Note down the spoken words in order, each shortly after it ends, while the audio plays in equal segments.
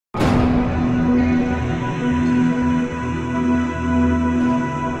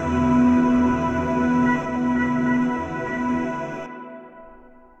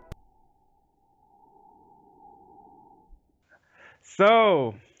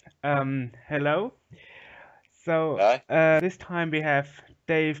So, hello. So, Hi. this time we have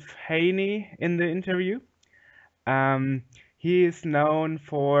Dave Haynie in the interview. Um, he is known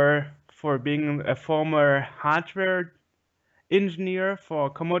for being a former hardware engineer for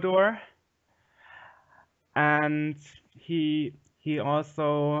Commodore, and he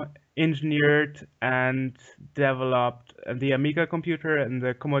also engineered and developed the Amiga computer and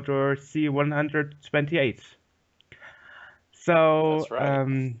the Commodore C128. So, That's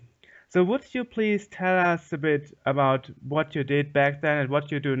right. so would you please tell us a bit about what you did back then and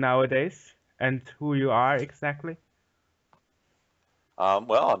what you do nowadays and who you are exactly?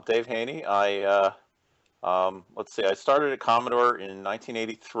 Well, I'm Dave Haynie. Let's see, I started at Commodore in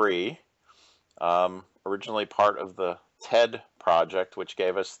 1983, originally part of the TED project, which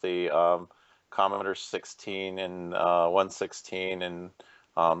gave us the Commodore 16 and 116 and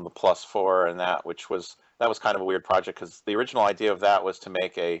the Plus 4 and that was kind of a weird project because the original idea of that was to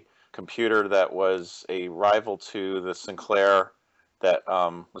make a computer that was a rival to the Sinclair that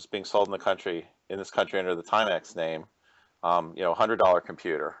was being sold in this country under the Timex name. $100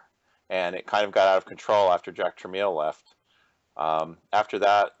 computer, and it kind of got out of control after Jack Tramiel left. After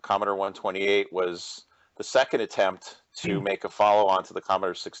that, Commodore 128 was the second attempt to make a follow-on to the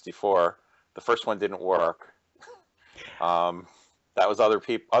Commodore 64. The first one didn't work. Um, that was other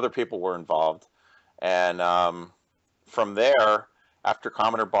people were involved, and from there, after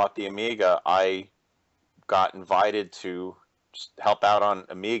Commodore bought the Amiga, I got invited to help out on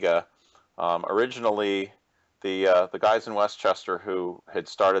Amiga. Originally, the guys in Westchester who had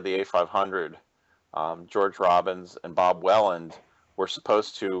started the A500, George Robbins and Bob Welland, were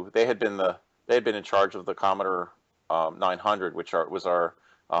supposed to. They had been in charge of the Commodore 900, was our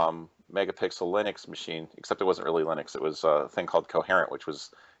megapixel Linux machine. Except it wasn't really Linux. It was a thing called Coherent, which was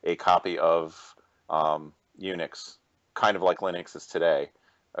a copy of Unix, kind of like Linux is today,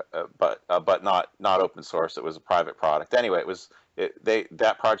 but not open source. It was a private product. Anyway,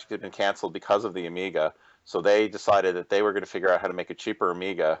 that project had been canceled because of the Amiga. So they decided that they were going to figure out how to make a cheaper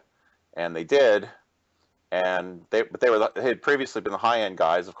Amiga, and they did. And they had previously been the high end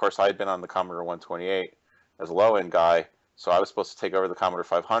guys. Of course, I had been on the Commodore 128 as a low end guy, so I was supposed to take over the Commodore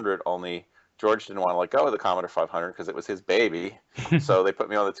 500. Only George didn't want to let go of the Commodore 500 because it was his baby, so they put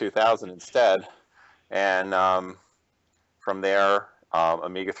me on the 2000 instead. And from there,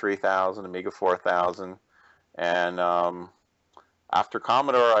 Amiga 3000, Amiga 4000, and after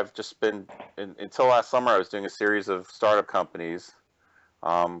Commodore, I've just been until last summer. I was doing a series of startup companies.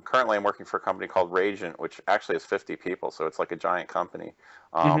 Currently, I'm working for a company called Ragent, which actually has 50 people, so it's like a giant company.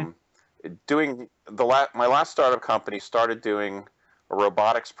 Hmm. Doing my last startup company started doing a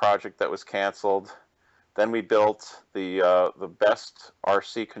robotics project that was canceled. Then we built the best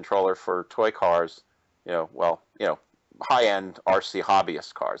RC controller for toy cars. High-end RC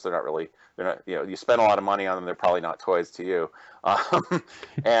hobbyist cars. They're not. You spend a lot of money on them. They're probably not toys to you.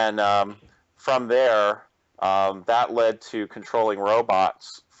 And from there, that led to controlling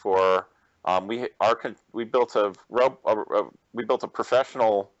robots for we built we built a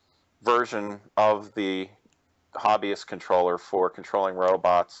professional version of the hobbyist controller for controlling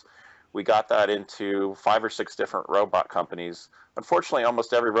robots. We got that into 5 or 6 different robot companies. Unfortunately,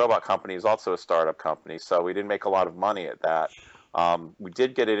 almost every robot company is also a startup company, so we didn't make a lot of money at that. We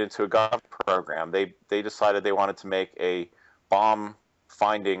did get it into a government program. They decided they wanted to make a bomb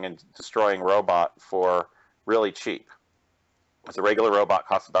finding and destroying robot for really cheap. It's a regular robot,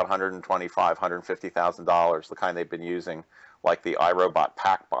 costs about $125,000, $150,000, the kind they've been using, like the iRobot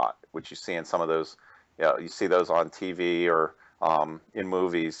PackBot, which you see in some of those. You see those on TV or in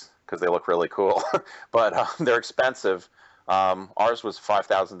movies because they look really cool, but they're expensive. Ours was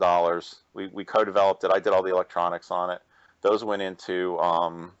 $5,000. We co-developed it. I did all the electronics on it. Those went into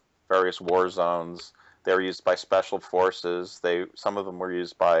various war zones. They were used by special forces. Some of them were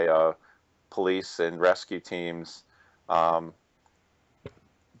used by police and rescue teams. Um,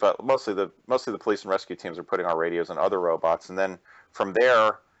 but mostly the police and rescue teams are putting our radios on other robots. And then from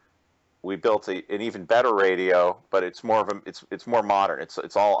there, we built an even better radio, but it's more modern.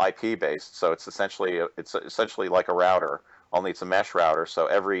 It's all IP based, so it's essentially like a router, only it's a mesh router. So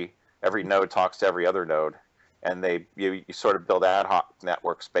every node talks to every other node, and you sort of build ad hoc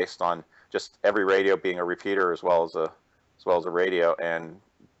networks based on just every radio being a repeater as well as a radio. And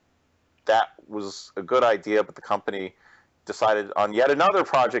that was a good idea, but the company decided on yet another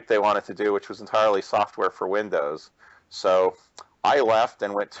project they wanted to do, which was entirely software for Windows. So I left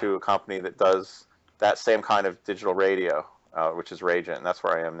and went to a company that does that same kind of digital radio, which is Ragent, and that's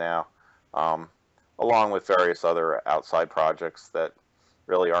where I am now, um, along with various other outside projects that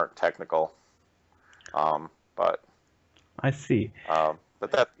really aren't technical. But I see.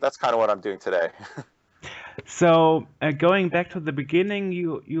 But that's kind of what I'm doing today. So going back to the beginning,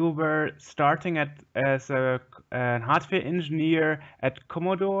 you were starting as a hardware engineer at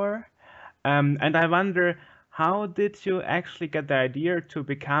Commodore, and I wonder how did you actually get the idea to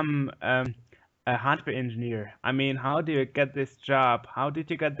become a hardware engineer? I mean, how do you get this job? How did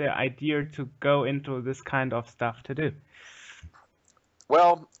you get the idea to go into this kind of stuff to do?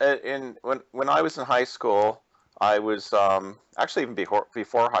 Well, when I was in high school, I was actually even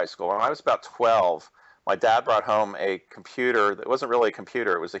before high school. When I was about 12, my dad brought home a computer that wasn't really a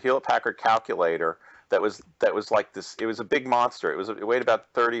computer. It was a Hewlett-Packard calculator that was like this. It was a big monster. It weighed about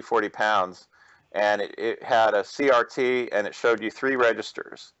 30, 40 pounds, and it had a CRT, and it showed you three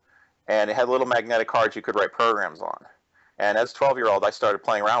registers, and it had little magnetic cards you could write programs on. And as a 12-year-old, I started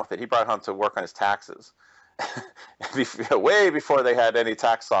playing around with it. He brought it home to work on his taxes. Way before they had any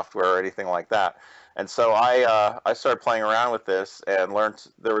tax software or anything like that. And so I started playing around with this and learned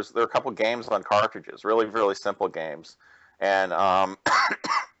there were a couple games on cartridges, really simple games. And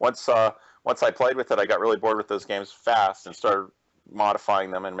once once I played with it, I got really bored with those games fast and started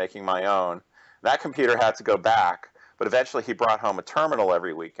modifying them and making my own. That computer had to go back, but eventually he brought home a terminal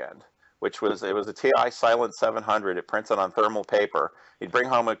every weekend, which was it was a TI Silent 700. It printed on thermal paper. He'd bring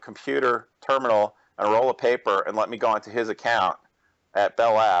home a computer terminal and a roll of paper and let me go onto his account at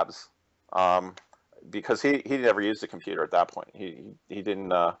Bell Labs, because he never used a computer at that point. He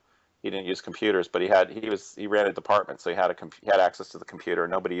didn't use computers, but he ran a department, so he had access to the computer.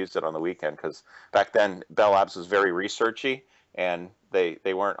 Nobody used it on the weekend because back then Bell Labs was very researchy, and they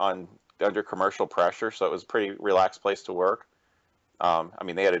weren't under commercial pressure, so it was a pretty relaxed place to work. I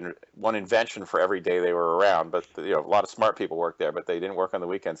mean, they had one invention for every day they were around, but a lot of smart people worked there, but they didn't work on the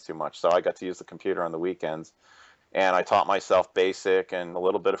weekends too much. So I got to use the computer on the weekends, and I taught myself BASIC and a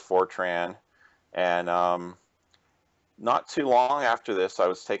little bit of Fortran. And not too long after this, I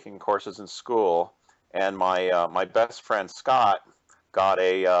was taking courses in school, and my best friend Scott got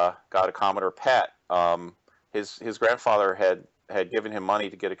a Commodore PET. His grandfather had given him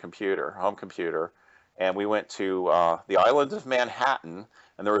money to get a home computer, and we went to the island of Manhattan,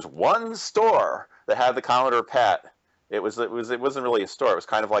 and there was one store that had the Commodore PET. It wasn't really a store. It was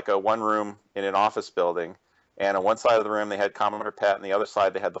kind of like a one room in an office building, and on one side of the room they had Commodore PET, and the other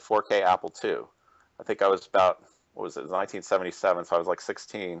side they had the 4K Apple II. I think I was about, what was it, 1977, so I was like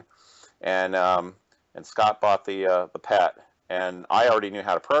 16, and Scott bought the PET, and I already knew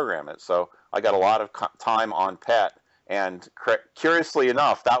how to program it, so I got a lot of time on PET. And curiously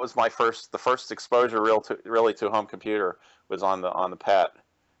enough, that was the first exposure really to a home computer was on the PET.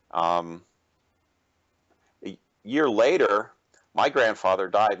 A year later, my grandfather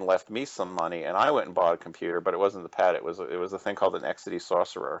died and left me some money, and I went and bought a computer, but it wasn't the PET. It was a thing called an XD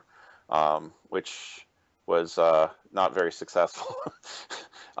Sorcerer, which was not very successful.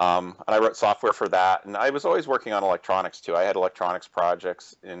 And I wrote software for that, and I was always working on electronics too. I had electronics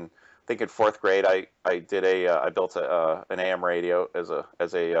projects I think in fourth grade, I built an AM radio as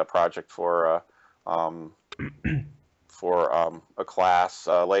a project for a class.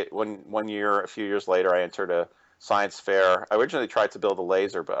 A few years later, I entered a science fair. I originally tried to build a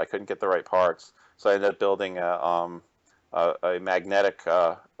laser, but I couldn't get the right parts, so I ended up building a magnetic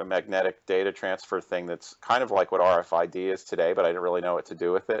data transfer thing that's kind of like what RFID is today, but I didn't really know what to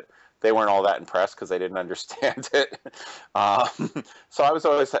do with it. They weren't all that impressed because they didn't understand it. So I was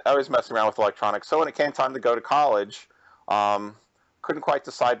always messing around with electronics. So when it came time to go to college, couldn't quite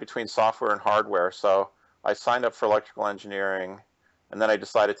decide between software and hardware. So I signed up for electrical engineering, and then I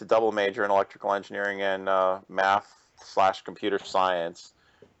decided to double major in electrical engineering and math/computer science.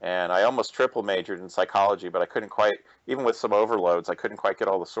 And I almost triple majored in psychology, but I couldn't quite, even with some overloads, I couldn't quite get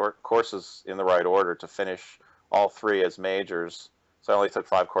all the courses in the right order to finish all three as majors. So I only took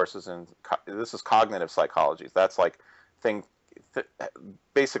 5 courses in, this is cognitive psychology. That's like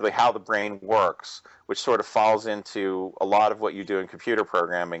basically how the brain works, which sort of falls into a lot of what you do in computer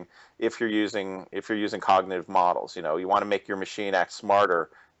programming. If you're using cognitive models, you want to make your machine act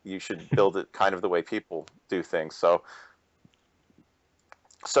smarter, you should build it kind of the way people do things. So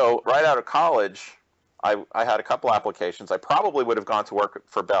right out of college, I had a couple applications. I probably would have gone to work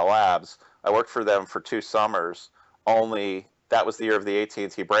for Bell Labs. I worked for them for 2 summers, only that was the year of the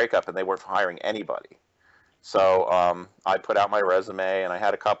AT&T breakup, and they weren't hiring anybody. So I put out my resume, and I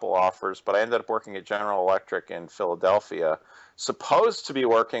had a couple offers, but I ended up working at General Electric in Philadelphia, supposed to be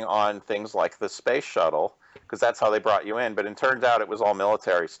working on things like the space shuttle, because that's how they brought you in. But it turned out it was all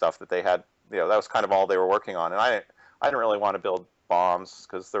military stuff that they had. That was kind of all they were working on, and I didn't really want to build bombs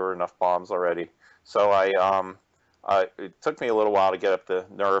because there were enough bombs already. So it took me a little while to get up the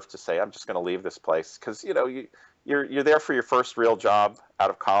nerve to say I'm just going to leave this place because you you're there for your first real job out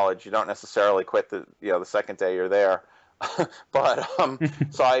of college. You don't necessarily quit the second day you're there. But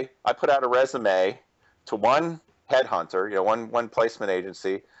so I put out a resume to one headhunter, one placement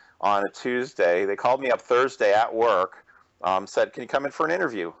agency on a Tuesday. They called me up Thursday at work, said, "Can you come in for an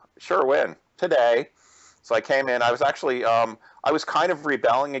interview?" Sure, when? Today. So I came in. I was actually I was kind of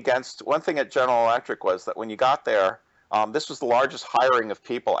rebelling against one thing at General Electric was that when you got there, this was the largest hiring of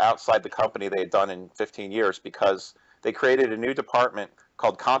people outside the company they had done in 15 years because they created a new department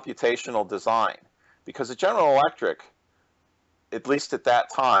called computational design. Because at General Electric, at least at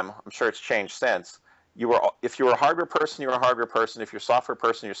that time, I'm sure it's changed since, if you were a hardware person, you were a hardware person. If you're a software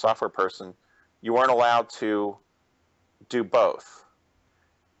person, you're a software person. You weren't allowed to do both,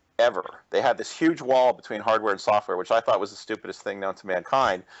 ever. They had this huge wall between hardware and software, which I thought was the stupidest thing known to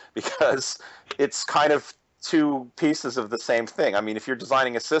mankind, because it's kind of two pieces of the same thing. I mean, if you're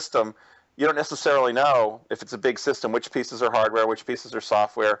designing a system, you don't necessarily know if it's a big system, which pieces are hardware, which pieces are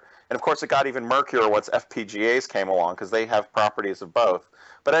software. And of course, it got even murkier once FPGAs came along, because they have properties of both.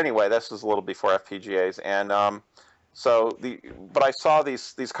 But anyway, this was a little before FPGAs. And but I saw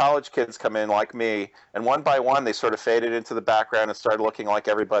these college kids come in like me, and one by one they sort of faded into the background and started looking like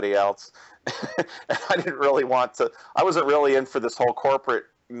everybody else. And I didn't really want to. I wasn't really in for this whole corporate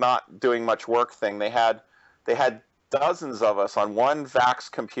not doing much work thing. They had dozens of us on one VAX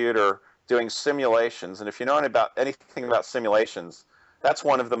computer doing simulations. And if you know anything about simulations, that's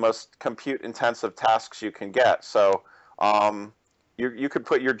one of the most compute intensive tasks you can get. So you could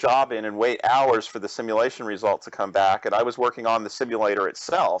put your job in and wait hours for the simulation result to come back. And I was working on the simulator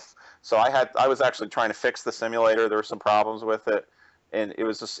itself. So I was actually trying to fix the simulator. There were some problems with it. And it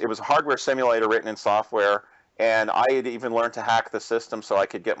was a hardware simulator written in software. And I had even learned to hack the system so I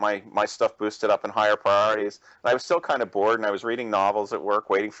could get my stuff boosted up in higher priorities. And I was still kind of bored, and I was reading novels at work,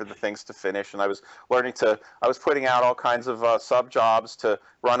 waiting for the things to finish. And I was putting out all kinds of sub jobs to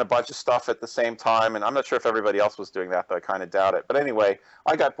run a bunch of stuff at the same time. And I'm not sure if everybody else was doing that, though I kind of doubt it. But anyway,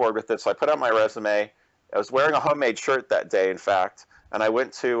 I got bored with it, so I put out my resume. I was wearing a homemade shirt that day, in fact, and I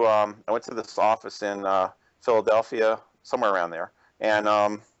went to this office in Philadelphia, somewhere around there, and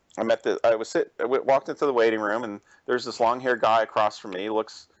I walked into the waiting room, and there's this long-haired guy across from me.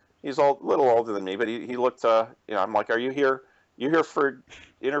 He's a little older than me, but he looked, I'm like, "Are you here? You here for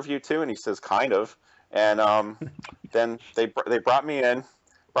interview too?" And he says, "Kind of." And then they brought me in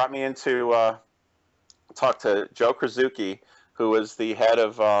to talk to Joe Krasuki, who was the head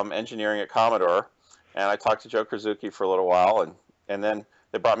of engineering at Commodore. And I talked to Joe Krasuki for a little while, and then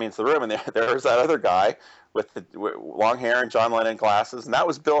they brought me into the room, and there was that other guy with the long hair and John Lennon glasses, and that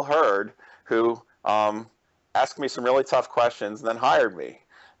was Bill Hurd, who asked me some really tough questions and then hired me.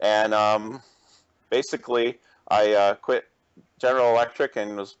 And basically, I quit General Electric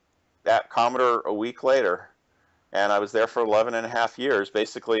and was at Commodore a week later, and I was there for 11 and a half years,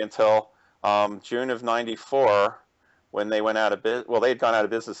 basically until June of '94, when they went out of business. Well, they had gone out of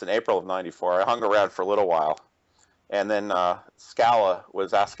business in April of '94. I hung around for a little while. And then Scala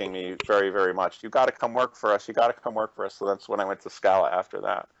was asking me very, very much, "You got to come work for us. You got to come work for us." So that's when I went to Scala after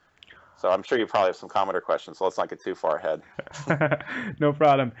that. So I'm sure you probably have some Commodore questions, so let's not get too far ahead. No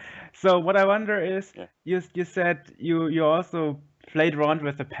problem. So what I wonder is, Yeah. you said you also played around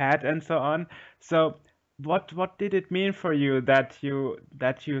with the pad and so on. So what did it mean for you that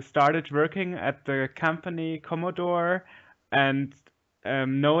you started working at the company Commodore, and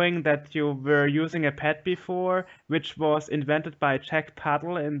knowing that you were using a pad before, which was invented by Jack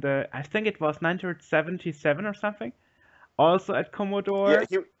Paddle I think it was 1977 or something, also at Commodore?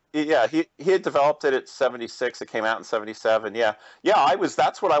 He had developed it at '76. It came out in '77. Yeah,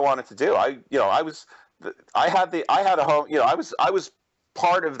 That's what I wanted to do. I had a home. I was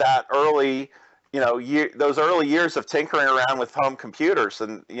part of that early, those early years of tinkering around with home computers,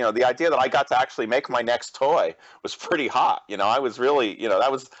 and the idea that I got to actually make my next toy was pretty hot. I was really,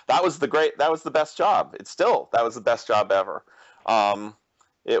 that was the best job. That was the best job ever.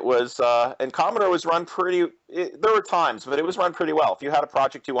 It was, and Commodore was run there were times, but it was run pretty well. If you had a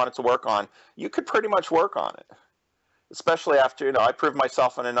project you wanted to work on, you could pretty much work on it. Especially after, I proved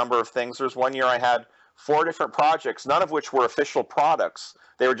myself in a number of things. There was one year I had 4 different projects, none of which were official products.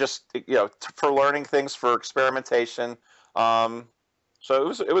 They were just, for learning things, for experimentation. So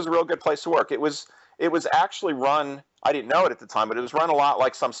it was a real good place to work. It was actually run, I didn't know it at the time, but it was run a lot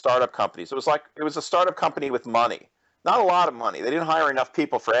like some startup companies. It was a startup company with money. Not a lot of money. They didn't hire enough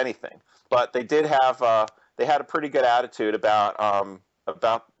people for anything, but they did have they had a pretty good attitude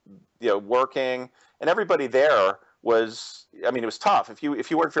about working, and everybody there was. I mean, it was tough. If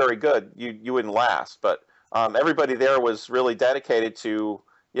you weren't very good, you wouldn't last. But everybody there was really dedicated to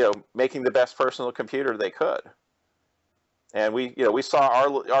making the best personal computer they could. And we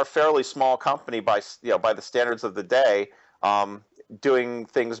saw our fairly small company by the standards of the day, doing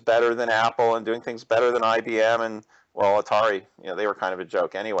things better than Apple and doing things better than IBM, and well, Atari, they were kind of a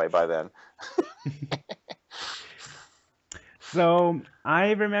joke anyway by then. So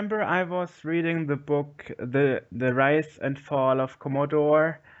I remember I was reading the book The Rise and Fall of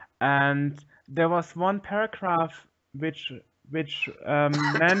Commodore, and there was one paragraph which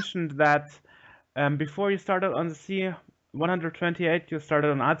mentioned that before you started on the C128, you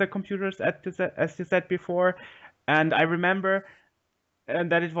started on other computers, as you said before, and I remember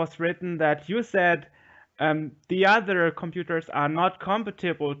that it was written that you said the other computers are not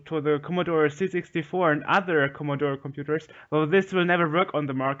compatible to the Commodore C64 and other Commodore computers, so this will never work on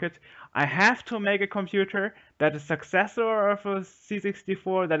the market. I have to make a computer that is successor of a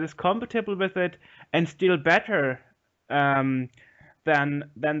C64 that is compatible with it and still better than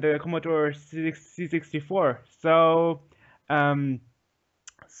the Commodore C64. Um,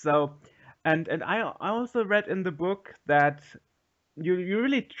 so and I also read in the book that you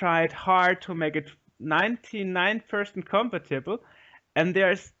really tried hard to make it 99% compatible, and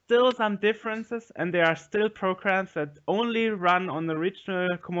there are still some differences, and there are still programs that only run on the original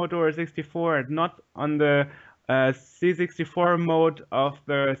Commodore 64 and not on the C64 mode of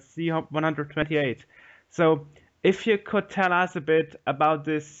the C128. So if you could tell us a bit about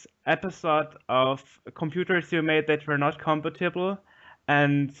this episode of computers you made that were not compatible,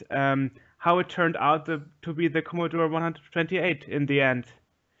 and how it turned out to be the Commodore 128 in the end.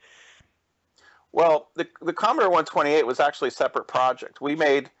 Well, the Commodore 128 was actually a separate project.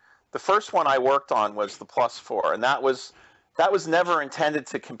 The first one I worked on was the Plus 4, and that was never intended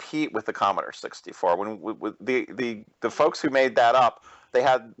to compete with the Commodore 64. When the folks who made that up, they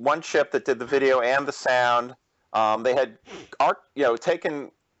had one chip that did the video and the sound. They had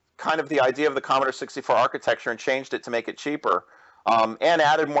taken kind of the idea of the Commodore 64 architecture and changed it to make it cheaper. And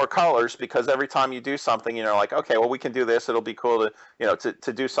added more colors, because every time you do something, like, okay, well, we can do this. It'll be cool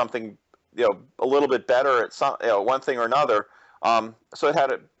to do something, a little bit better at some, one thing or another. So it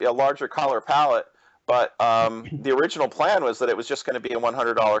had a larger color palette, but the original plan was that it was just going to be a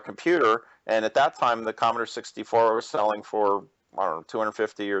 $100 computer. And at that time, the Commodore 64 was selling for, I don't know,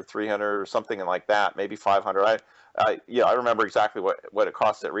 250 or 300 or something like that, maybe 500. I remember exactly what it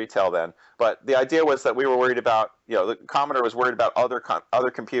cost at retail then. But the idea was that we were worried about, the Commodore was worried about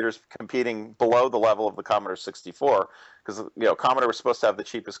other computers competing below the level of the Commodore 64, because Commodore was supposed to have the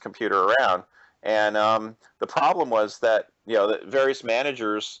cheapest computer around. And the problem was that that various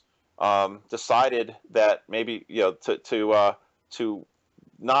managers decided that maybe to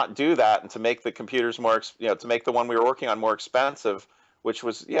not do that and to make the computers more to make the one we were working on more expensive, which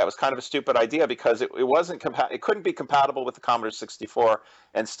was it was kind of a stupid idea, because it it couldn't be compatible with the Commodore 64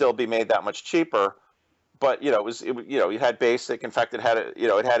 and still be made that much cheaper. But it had BASIC. In fact, it had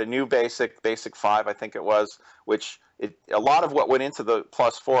a new BASIC 5, I think it was, which a lot of what went into the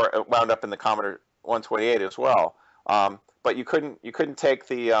Plus 4 wound up in the Commodore 128 as well. But you couldn't take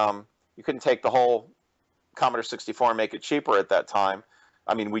the whole Commodore 64 and make it cheaper at that time.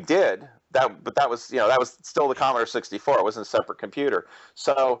 I mean, we did that, but that was still the Commodore 64. It wasn't a separate computer.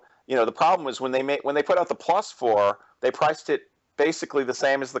 So the problem was when they put out the Plus 4, they priced it basically the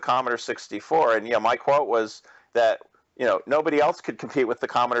same as the Commodore 64. And my quote was that nobody else could compete with the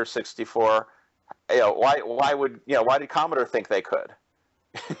Commodore 64. Why did Commodore think they could?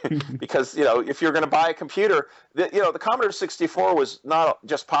 Because if you're going to buy a computer, the Commodore 64 was not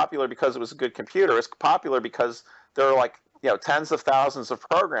just popular because it was a good computer. It's popular because there are like tens of thousands of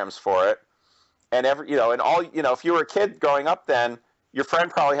programs for it, and if you were a kid growing up then, your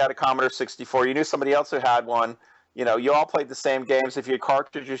friend probably had a Commodore 64. You knew somebody else who had one. You all played the same games. If you had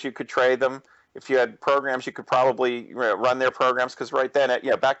cartridges, you could trade them. If you had programs, you could probably run their programs, because right then,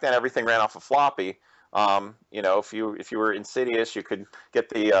 back then everything ran off a floppy. If you were insidious, you could get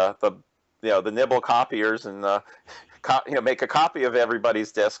the nibble copiers and make a copy of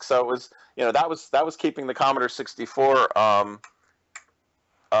everybody's disk. So it was that was keeping the Commodore 64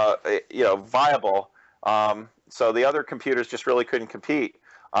 viable. So the other computers just really couldn't compete.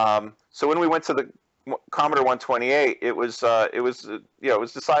 So when we went to the Commodore 128, it was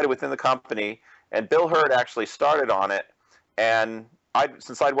decided within the company, and Bill Hurd actually started on it. And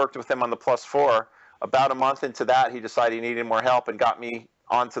since I'd worked with him on the Plus 4, about a month into that, he decided he needed more help and got me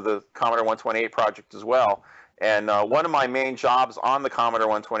onto the Commodore 128 project as well. And one of my main jobs on the Commodore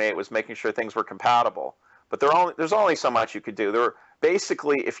 128 was making sure things were compatible. But there's only so much you could do.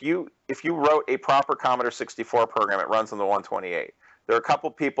 Basically, if you wrote a proper Commodore 64 program, it runs on the 128. There are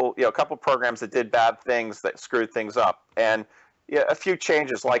a couple programs that did bad things that screwed things up, and a few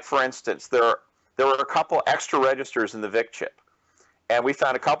changes. Like, for instance, there there were a couple extra registers in the VIC chip. And we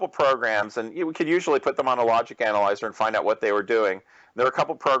found a couple programs, and we could usually put them on a logic analyzer and find out what they were doing. There were a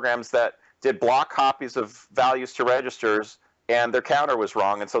couple programs that did block copies of values to registers, and their counter was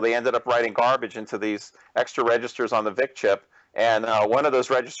wrong, and so they ended up writing garbage into these extra registers on the VIC chip. And one of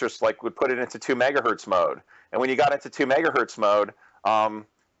those registers would put it into 2 megahertz mode. And when you got into 2 megahertz mode,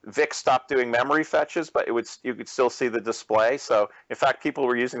 VIC stopped doing memory fetches, but you could still see the display. So in fact, people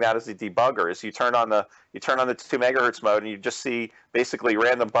were using that as a debugger. As you turn on the 2 megahertz mode, and you just see basically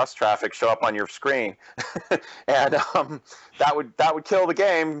random bus traffic show up on your screen, and that would kill the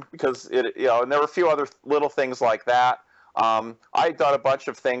game, because and there were a few other little things like that. I had done a bunch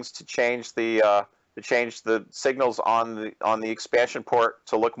of things to change the signals on the expansion port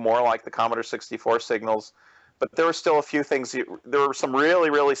to look more like the Commodore 64 signals. But there were still a few things. There were some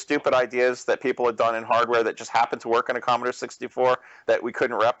really, really stupid ideas that people had done in hardware that just happened to work in a Commodore 64 that we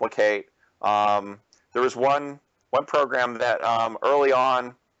couldn't replicate. There was one program that early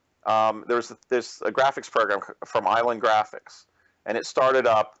on, there was this a graphics program from Island Graphics, and it started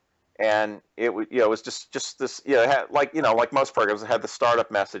up, and it was just this, it had like most programs, it had the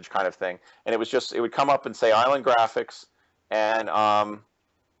startup message kind of thing, and it would come up and say Island Graphics, and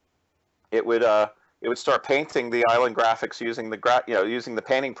it would start painting the Island graphics using the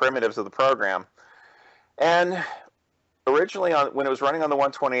painting primitives of the program. And originally, when it was running on the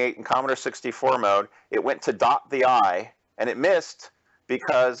 128 in Commodore 64 mode, it went to dot the eye, and it missed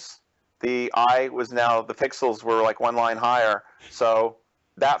because the eye was now, the pixels were like 1 line higher. So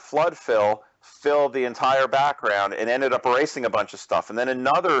that flood fill filled the entire background and ended up erasing a bunch of stuff. And then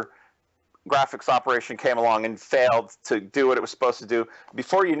another graphics operation came along and failed to do what it was supposed to do.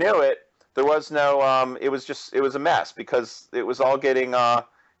 Before you knew it, there was no, it was a mess, because it was all getting,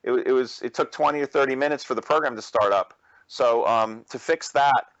 it took 20 or 30 minutes for the program to start up. So to fix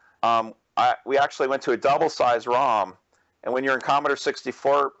that, we actually went to a double size ROM. And when you're in Commodore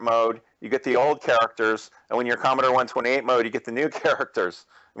 64 mode, you get the old characters, and when you're in Commodore 128 mode, you get the new characters.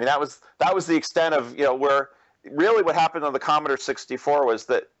 I mean, that was the extent of, where really what happened on the Commodore 64 was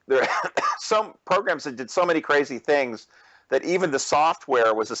that there some programs that did so many crazy things that even the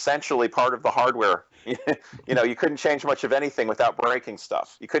software was essentially part of the hardware. You couldn't change much of anything without breaking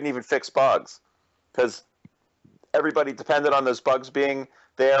stuff. You couldn't even fix bugs, because everybody depended on those bugs being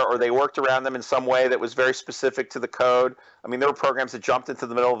there, or they worked around them in some way that was very specific to the code. I mean, there were programs that jumped into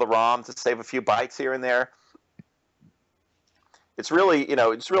the middle of the ROM to save a few bytes here and there. It's really,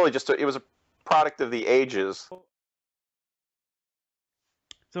 just it was a product of the ages.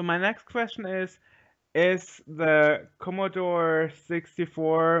 So my next question is the Commodore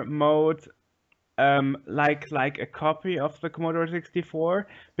 64 mode like a copy of the Commodore 64?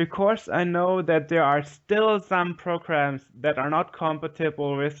 Because I know that there are still some programs that are not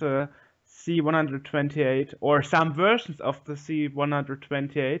compatible with the C128, or some versions of the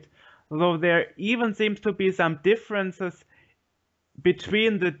C128, though there even seems to be some differences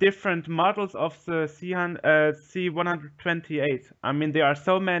between the different models of the C128. I mean, there are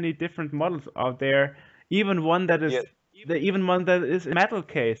so many different models out there. Even one that is a metal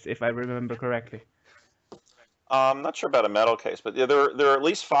case, if I remember correctly. I'm not sure about a metal case, but there are at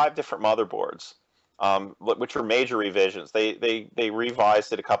least 5 different motherboards, which are major revisions. They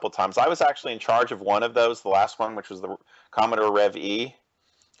revised it a couple times. I was actually in charge of one of those, the last one, which was the Commodore Rev E,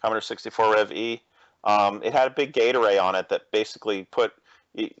 Commodore 64 Rev E. It had a big gate array on it that basically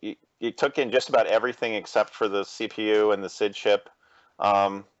you took in just about everything except for the CPU and the SID chip.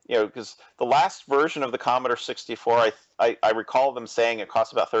 Because the last version of the Commodore 64, I recall them saying it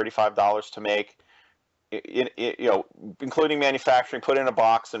cost about $35 to make, including manufacturing, put in a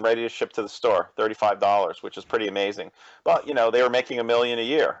box and ready to ship to the store. $35, which is pretty amazing. But they were making $1 million a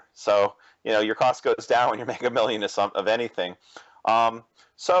year, so your cost goes down when you're making $1 million of anything.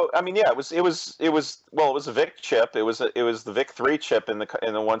 So I mean, yeah, it was a VIC chip. It was the VIC 3 chip in the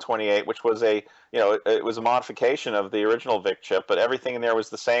 128, which was it was a modification of the original VIC chip, but everything in there was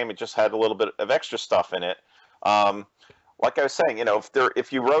the same. It just had a little bit of extra stuff in it. Like I was saying, if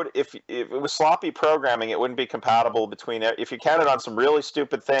it was sloppy programming, it wouldn't be compatible between. If you counted on some really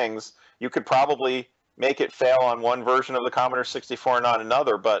stupid things, you could probably make it fail on one version of the Commodore 64 and not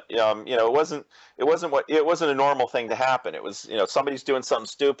another. But it wasn't a normal thing to happen. It was somebody's doing something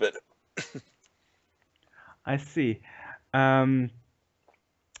stupid. I see. So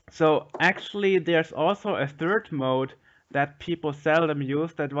actually, there's also a third mode that people seldom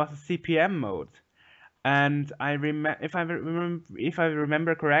use. That was a CPM mode, and if I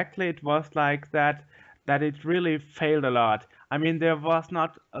remember correctly, it was like that it really failed a lot. I mean, there was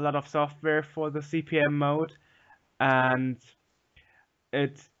not a lot of software for the CPM mode, and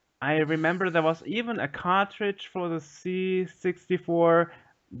it I remember there was even a cartridge for the C64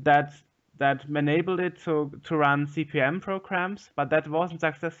 that that enabled it to run CPM programs, but that wasn't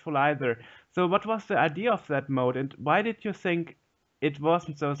successful either. So what was the idea of that mode, and why did you think it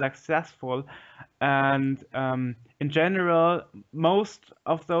wasn't so successful? And in general, most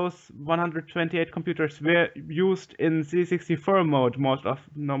of those 128 computers were used in C64 mode most of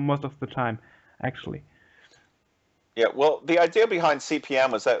no, most of the time, actually. Yeah, well, the idea behind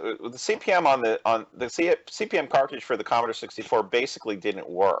CPM was that the CPM CPM cartridge for the Commodore 64 basically didn't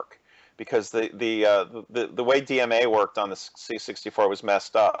work because the way DMA worked on the C64 was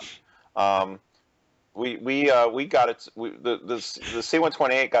messed up. Um, we got it. The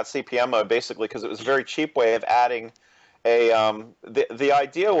C128 got CPM mode basically because it was a very cheap way of adding a. The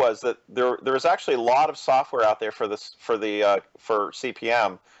idea was that there was actually a lot of software out there for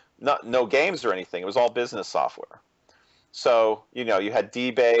CPM, no games or anything. It was all business software. So you know you had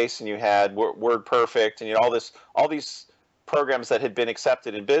DBase and you had WordPerfect and you had all these programs that had been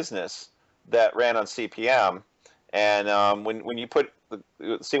accepted in business that ran on CPM. And when you put the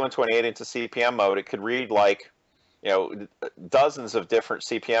C128 into CPM mode, it could read like dozens of different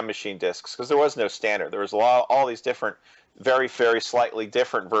CPM machine disks because there was no standard. There was all these different, very slightly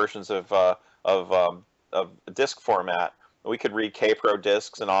different versions of disk format. We could read Kpro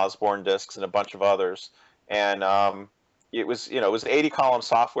disks and Osborne disks and a bunch of others. And it was it was 80 column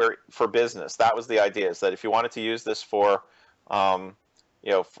software for business. That was the idea, is that if you wanted to use this for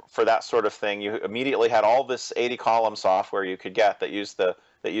for that sort of thing, you immediately had all this 80 column software you could get that used the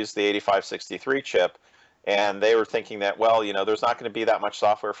 8563 chip. And they were thinking that, well, there's not going to be that much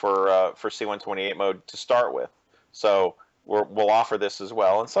software for C128 mode to start with, so we'll offer this as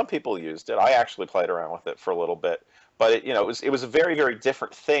well. And some people used it. I actually played around with it for a little bit, but it was a very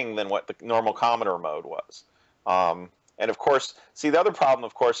different thing than what the normal Commodore mode was. And of course, see, the other problem,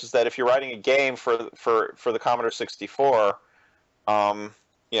 of course, is that if you're writing a game for the Commodore 64, are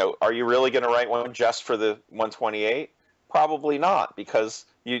you really going to write one just for the 128? Probably not, because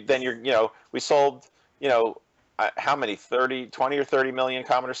we sold, how many, 20 or 30 million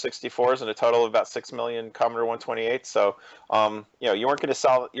Commodore 64s and a total of about 6 million Commodore 128s. So, you weren't going to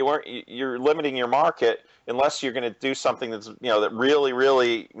sell, you're limiting your market unless you're going to do something that's, that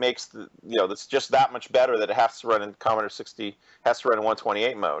really makes that's just that much better that it has to run in Commodore 60, has to run in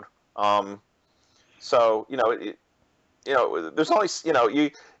 128 mode. So, there's always,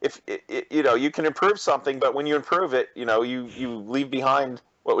 you can improve something, but when you improve it, you leave behind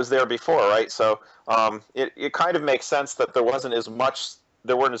what was there before, right? So it kind of makes sense that there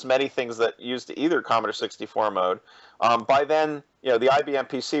weren't as many things that used either Commodore 64 mode. By then, the IBM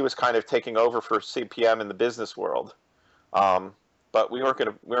PC was kind of taking over for CPM in the business world. But we weren't,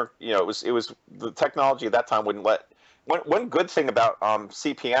 it was the technology at that time wouldn't let. One good thing about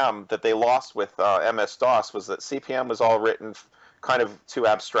CPM that they lost with MS-DOS was that CPM was all written kind of to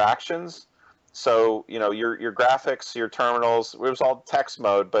abstractions. So your graphics, your terminals, it was all text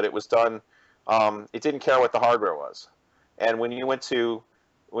mode, but it was done. It didn't care what the hardware was. And when you went to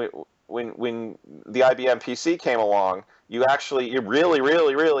when the IBM PC came along, you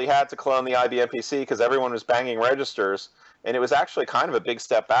really had to clone the IBM PC because everyone was banging registers. And it was actually kind of a big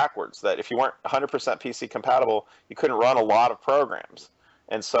step backwards, that if you weren't 100% PC compatible, you couldn't run a lot of programs.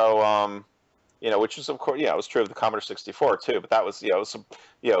 And so, which is, of course, it was true of the Commodore 64 too, but that was,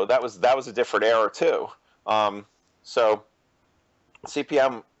 that was a different era too. So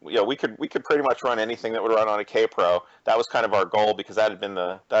CPM, we could pretty much run anything that would run on a Kpro. That was kind of our goal because that had been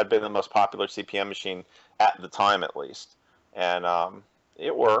the most popular CPM machine at the time, at least. And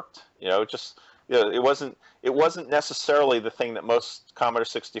it worked, it wasn't necessarily the thing that most Commodore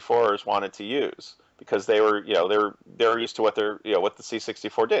 64ers wanted to use, because they were they're used to what what the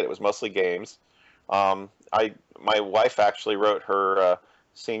C64 did. It was mostly games. My wife actually wrote her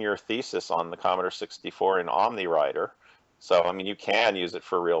senior thesis on the Commodore 64 in OmniWriter, so I mean you can use it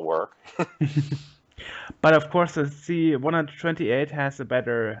for real work. But of course, the C128 has a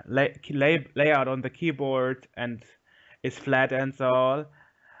better layout on the keyboard and is flat and so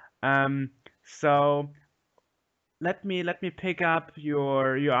on. So let me pick up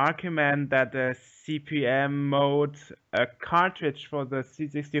your argument that the CPM mode cartridge for the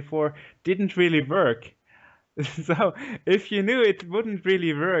C64 didn't really work. So if you knew it wouldn't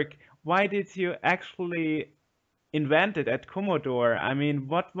really work, why did you actually invent it at Commodore? I mean,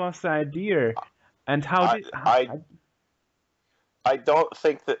 what was the idea, and how I, did I I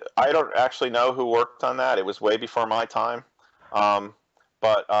don't actually know who worked on that. It was way before my time. Um,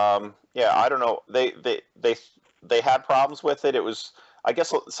 but yeah, I don't know. They had problems with it. It was, I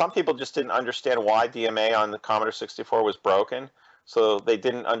guess some people just didn't understand why DMA on the Commodore 64 was broken. so they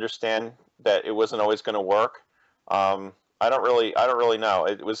didn't understand that it wasn't always going to work. I don't really know.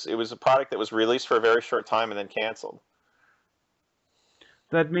 It was a product that was released for a very short time and then canceled.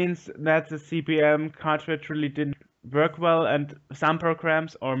 That means that the CP/M cartridge really didn't work well, and some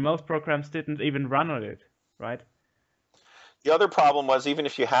programs or most programs didn't even run on it, right? The other problem was, even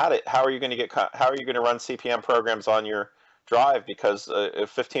if you had it, how are you going to run CP/M programs on your drive? Because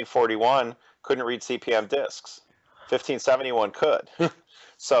 1541 couldn't read CP/M disks. 1571 could.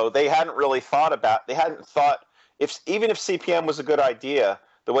 So they hadn't thought, even if CP/M was a good idea,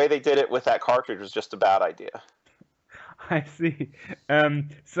 the way they did it with that cartridge was just a bad idea. I see. Do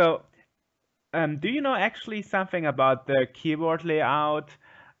you know actually something about the keyboard layout?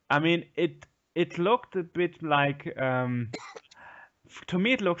 I mean, it looked a bit like to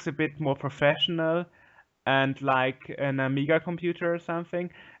me it looks a bit more professional and like an Amiga computer or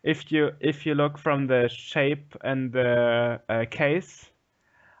something. If you look from the shape and the case,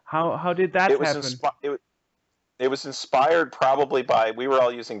 how did that It was happen? it was inspired probably by, we were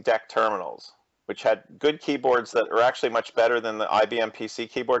all using DEC terminals, which had good keyboards that are actually much better than the IBM PC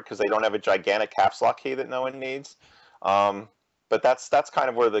keyboard because they don't have a gigantic caps lock key that no one needs. But that's kind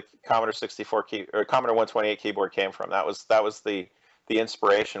of where the Commodore 64 key or Commodore 128 keyboard came from. That was the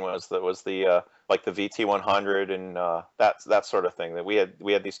inspiration was the like the VT100 and that sort of thing. That we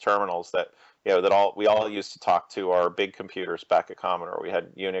had these terminals that we all used to talk to our big computers back at Commodore. We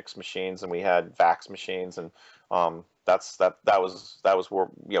had Unix machines and we had VAX machines, and that was where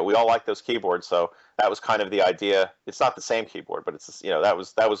we all liked those keyboards. So that was kind of the idea. It's not the same keyboard, but it's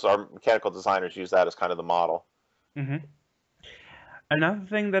that was our mechanical designers used that as kind of the model. Mm-hmm. Another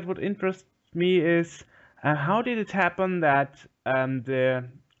thing that would interest me is how did it happen that the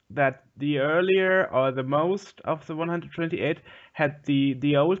earlier or the most of the 128 had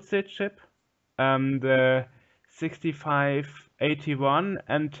the old SID chip, the 6581,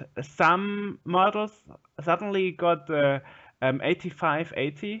 and some models suddenly got the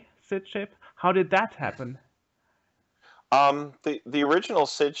 8580 SID chip. How did that happen? The original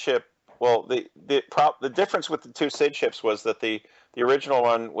SID chip. Well, the difference with the two SID chips was that the original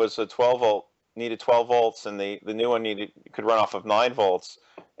one was a 12 volt, needed 12 volts, and the new one could run off of 9 volts.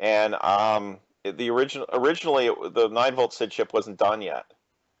 And originally the 9 volt SID chip wasn't done yet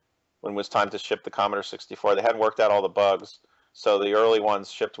when it was time to ship the Commodore 64. They hadn't worked out all the bugs, so the early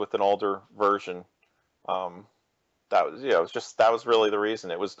ones shipped with an older version. That was that was really the reason.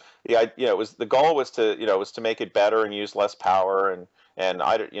 It was the goal was to make it better and use less power, and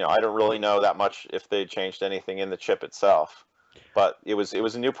I don't really know that much if they changed anything in the chip itself, but it was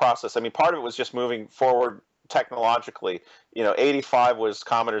a new process. I mean, part of it was just moving forward technologically. 85 was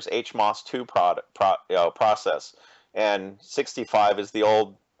Commodore's HMOS2 process, and 65 is the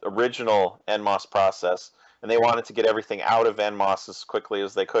old original NMOS process, and they wanted to get everything out of NMOS as quickly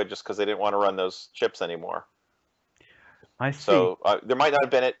as they could, just because they didn't want to run those chips anymore. I see. So there might not have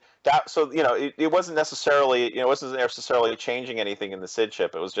been that. So it wasn't necessarily changing anything in the SID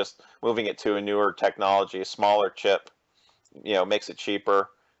chip. It was just moving it to a newer technology, a smaller chip. Makes it cheaper.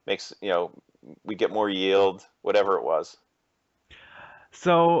 Makes we get more yield, whatever it was.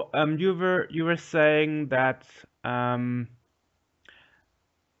 So you were saying that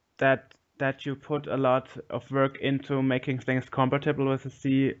that you put a lot of work into making things compatible with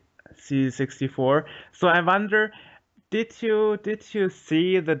the C64. So I wonder, did you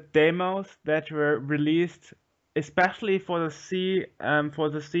see the demos that were released, especially for the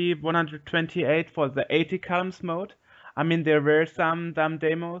C128 for the 80 columns mode? I mean, there were some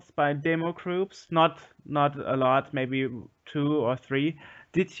demos by demo groups, not a lot, maybe 2 or 3.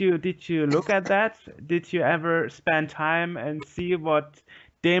 Did you look at that? Did you ever spend time and see what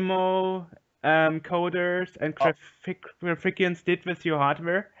demo coders and graphics did with your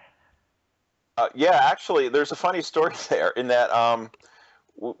hardware? Yeah, actually, there's a funny story there in that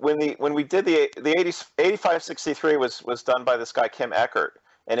when we did the 8563 was done by this guy Kim Eckert,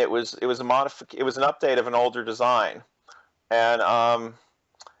 and it was an update of an older design, and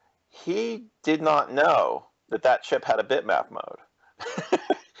he did not know that chip had a bitmap mode.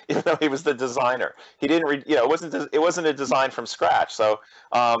 Even though he was the designer, he didn't read. It wasn't a design from scratch. So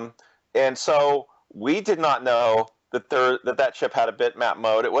and so we did not know that chip had a bitmap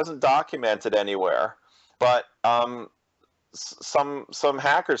mode. It wasn't documented anywhere, but some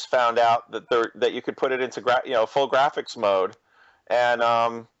hackers found out that you could put it into full graphics mode, and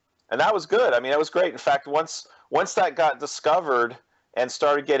that was good. I mean, that was great. In fact, once that got discovered and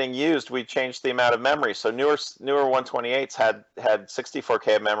started getting used, we changed the amount of memory. So newer 128s had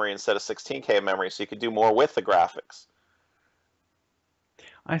 64K of memory instead of 16K of memory, so you could do more with the graphics.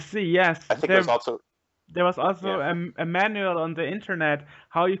 I see. Yes, I think there's also there was also Yeah. a manual on the internet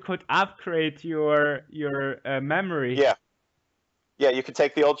how you could upgrade your memory. Yeah. Yeah, you could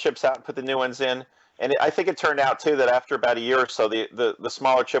take the old chips out and put the new ones in. And I think it turned out too that after about a year or so, the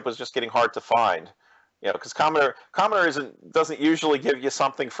smaller chip was just getting hard to find. You know, because Commodore doesn't usually give you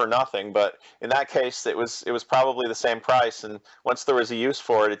something for nothing, but in that case, it was probably the same price. And once there was a use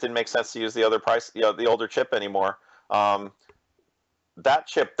for it, it didn't make sense to use the other price, the older chip anymore. Um, that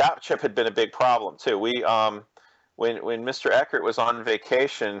chip had been a big problem too. When Mr. Eckert was on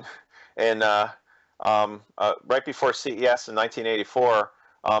vacation, and right before CES in 1984,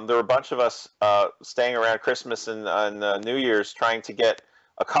 there were a bunch of us staying around Christmas and New Year's trying to get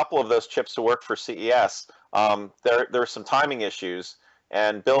a couple of those chips to work for CES. There were some timing issues,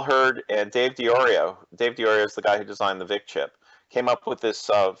 and Bill Hurd and Dave Diorio is the guy who designed the VIC chip, came up with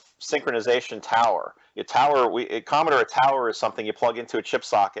this synchronization tower. Commodore, a tower is something you plug into a chip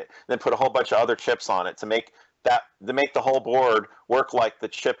socket, and then put a whole bunch of other chips on it to make the whole board work like the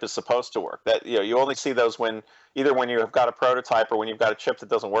chip is supposed to work. That you only see those either when you've got a prototype or when you've got a chip that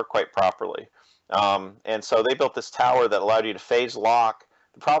doesn't work quite properly. And so they built this tower that allowed you to phase lock.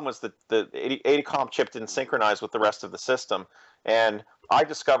 The problem was that the 80-column chip didn't synchronize with the rest of the system, and I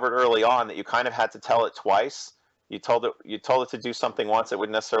discovered early on that you kind of had to tell it twice. You told it to do something once, it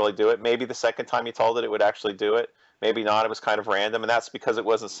wouldn't necessarily do it. Maybe the second time you told it, it would actually do it. Maybe not. It was kind of random, and that's because it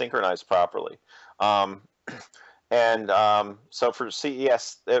wasn't synchronized properly. And so for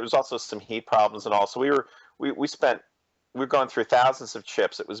CES, there was also some heat problems and all. So we were going through thousands of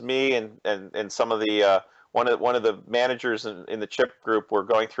chips. It was me and some of the one of the managers in the chip group were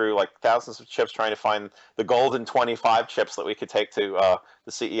going through like thousands of chips trying to find the golden 25 chips that we could take to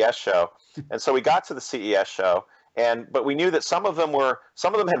the CES show. And so we got to the CES show, but we knew that some of them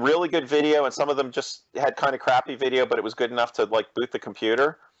had really good video and some of them just had kind of crappy video, but it was good enough to like boot the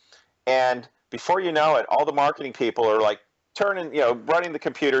computer. And before you know it, all the marketing people are like running the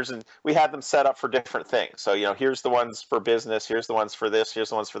computers, and we had them set up for different things. So, here's the ones for business, here's the ones for this, here's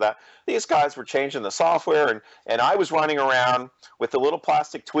the ones for that. These guys were changing the software, and I was running around with a little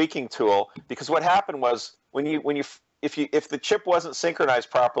plastic tweaking tool, because what happened was if the chip wasn't synchronized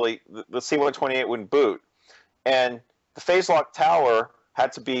properly, the C128 wouldn't boot, and the phase lock tower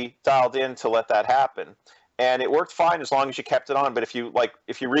had to be dialed in to let that happen. And it worked fine as long as you kept it on. But if you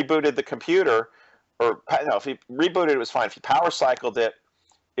rebooted the computer, if you rebooted it was fine. If you power cycled it,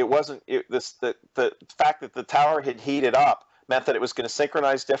 it wasn't. The fact that the tower had heated up meant that it was going to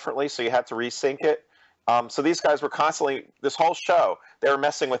synchronize differently, so you had to resync it. So these guys were constantly, this whole show, they were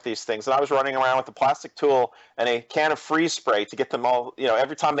messing with these things, and I was running around with a plastic tool and a can of freeze spray to get them all,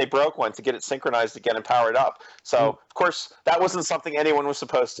 every time they broke one, to get it synchronized again and powered up. So, of course, that wasn't something anyone was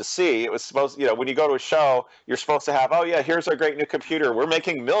supposed to see. It was supposed, when you go to a show, you're supposed to have, oh yeah, here's our great new computer. We're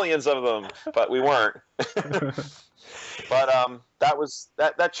making millions of them, but we weren't. But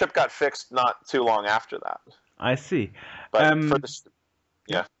that chip got fixed not too long after that. I see. But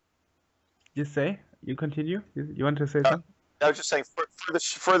yeah. You continue? You want to say something? I was just saying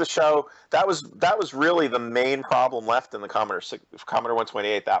for the show, that was really the main problem left in the Commodore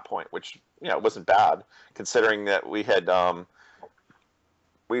 128 at that point, which wasn't bad considering that we had a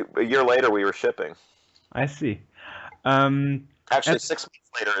year later we were shipping. I see. Actually, 6 months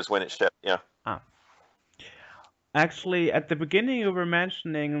later is when it shipped. Yeah. Actually, at the beginning you were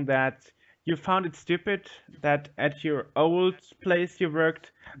mentioning that you found it stupid that at your old place you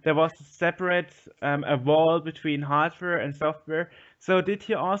worked, there was a separate a wall between hardware and software. So did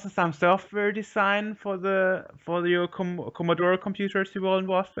you also some software design for your Commodore computers you were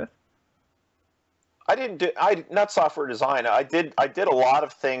involved with? Not software design. I did a lot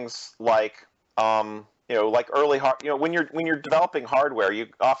of things like like early when you're developing hardware, you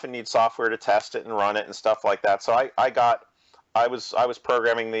often need software to test it and run it and stuff like that. So I was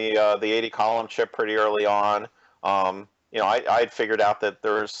programming the 80-column chip pretty early on. I had figured out that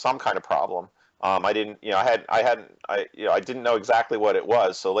there was some kind of problem. I didn't know exactly what it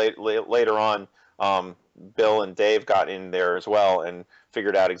was. So later on, Bill and Dave got in there as well and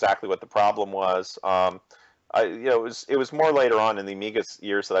figured out exactly what the problem was. It was more later on in the Amiga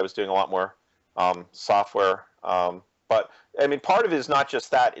years that I was doing a lot more software. But I mean, part of it is not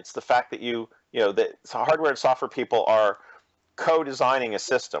just that; it's the fact that that hardware and software people are co-designing a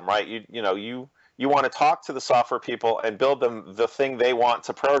system, right? You want to talk to the software people and build them the thing they want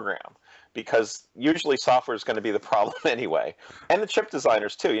to program. because usually software is going to be the problem anyway. And the chip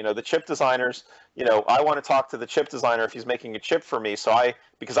designers too. The chip designers, I want to talk to the chip designer if he's making a chip for me.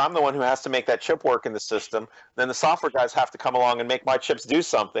 Because I'm the one who has to make that chip work in the system, then the software guys have to come along and make my chips do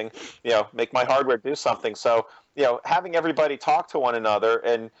something, make my hardware do something. So, having everybody talk to one another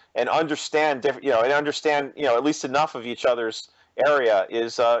and understand at least enough of each other's area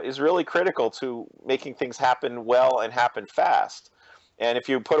is really critical to making things happen well and happen fast. And if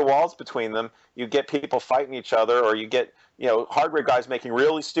you put walls between them, you get people fighting each other, or you get hardware guys making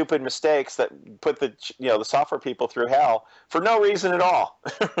really stupid mistakes that put the software people through hell for no reason at all.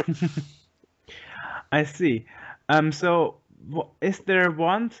 I see. So is there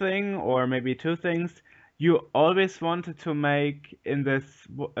one thing or maybe two things you always wanted to make in this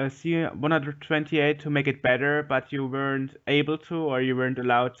C128 to make it better, but you weren't able to or you weren't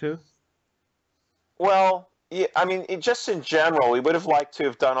allowed to? Well, yeah, I mean, just in general, we would have liked to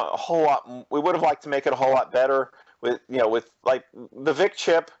have done a whole lot. We would have liked to make it a whole lot better with like the VIC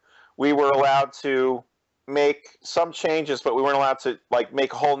chip. We were allowed to make some changes, but we weren't allowed to like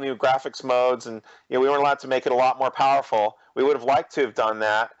make whole new graphics modes, and we weren't allowed to make it a lot more powerful. We would have liked to have done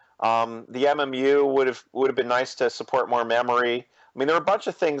that. The MMU would have been nice to support more memory. I mean, there are a bunch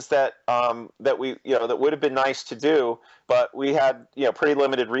of things that that would have been nice to do, but we had pretty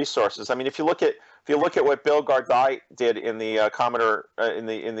limited resources. I mean, if you look at what Bill Gardai did in the Commodore in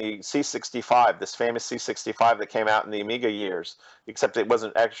the C65, this famous C65 that came out in the Amiga years, except it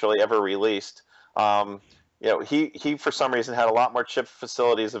wasn't actually ever released. He for some reason had a lot more chip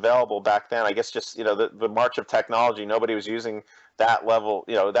facilities available back then. I guess just the march of technology, nobody was using that level.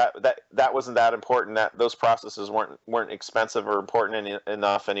 That wasn't that important. That those processes weren't expensive or important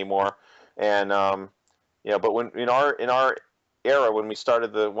enough anymore. And but when in our era, when we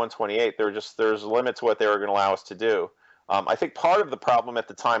started the 128, there's a limit to what they were going to allow us to do. I think part of the problem at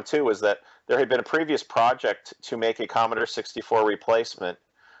the time too was that there had been a previous project to make a Commodore 64 replacement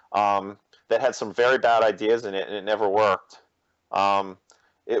that had some very bad ideas in it, and it never worked.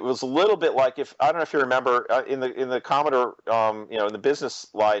 It was a little bit like I don't know if you remember in the Commodore, in the business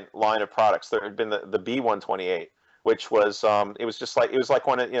line of products, there had been the B128, which was it was like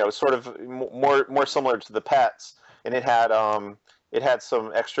one of sort of more similar to the PETs, and it had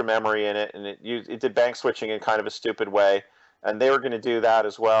some extra memory in it, and it did bank switching in kind of a stupid way. And they were going to do that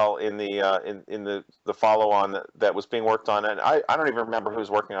as well in the follow-on that was being worked on, and I don't even remember who was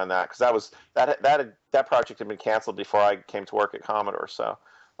working on that, because that project had been canceled before I came to work at Commodore. So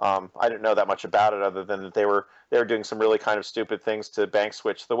I didn't know that much about it, other than that they were doing some really kind of stupid things to bank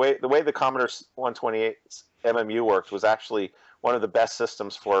switch. The way the Commodore 128 MMU worked was actually one of the best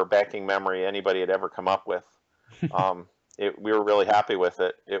systems for banking memory anybody had ever come up with. We were really happy with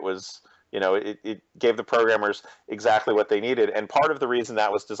it. It was. It gave the programmers exactly what they needed. And part of the reason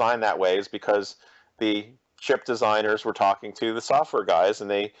that was designed that way is because the chip designers were talking to the software guys, and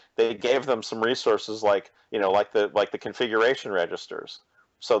they gave them some resources like the configuration registers,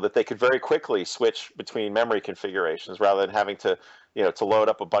 so that they could very quickly switch between memory configurations rather than having to load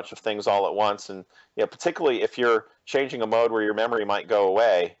up a bunch of things all at once. And particularly if you're changing a mode where your memory might go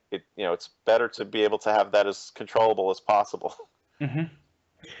away, it's better to be able to have that as controllable as possible. Mm-hmm.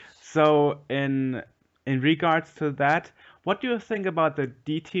 So in regards to that, what do you think about the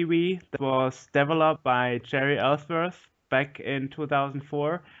DTV that was developed by Jerry Ellsworth back in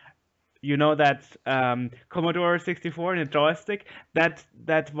 2004? You know that Commodore 64 and a joystick that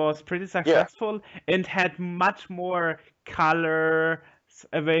was pretty successful and had much more colors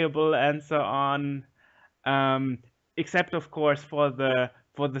available and so on, except of course for the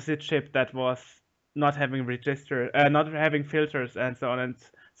SID chip that was not having not having filters and so on, and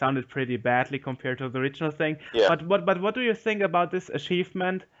sounded pretty badly compared to the original thing. Yeah. But what do you think about this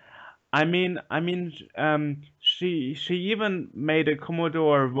achievement? I mean, she even made a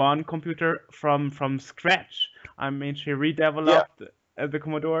Commodore 1 computer from scratch. I mean, she redeveloped the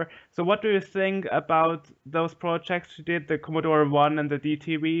Commodore. So what do you think about those projects she did, the Commodore 1 and the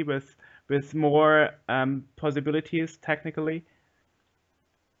DTV, with more possibilities technically?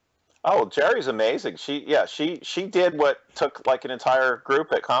 Oh, Jerry's amazing. She did what took like an entire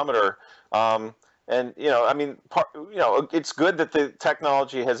group at Commodore. And I mean, it's good that the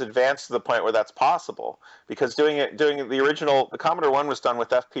technology has advanced to the point where that's possible, because doing the Commodore 1 was done with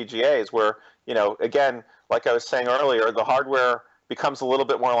FPGAs, where again, like I was saying earlier, the hardware becomes a little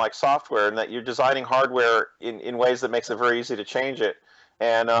bit more like software, and that you're designing hardware in ways that makes it very easy to change it.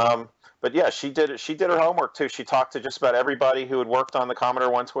 And but yeah, she did her homework too. She talked to just about everybody who had worked on the Commodore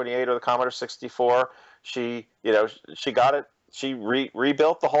 128 or the Commodore 64. She got it. She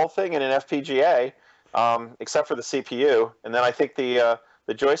rebuilt the whole thing in an FPGA, except for the CPU. And then I think the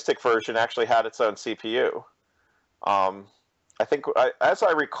the joystick version actually had its own CPU. Um, I think, as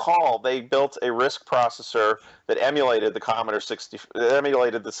I recall, they built a RISC processor that emulated the Commodore 60,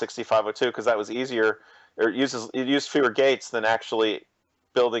 emulated the 6502 because that was easier, or it used fewer gates than actually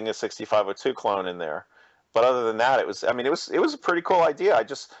building a 6502 clone in there. But other than that, I mean, it was a pretty cool idea. I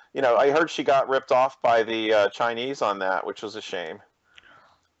just, I heard she got ripped off by the Chinese on that, which was a shame.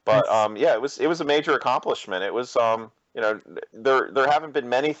 I But yeah, it was a major accomplishment. It was, there haven't been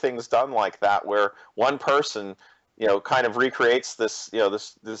many things done like that where one person, kind of recreates this,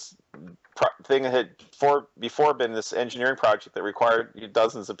 this thing that had before been this engineering project that required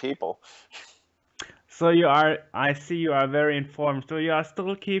dozens of people. So I see you are very informed. So you are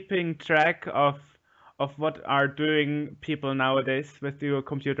still keeping track of what are doing people nowadays with your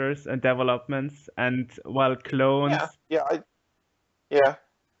computers and developments and well Yeah, clones. yeah, yeah,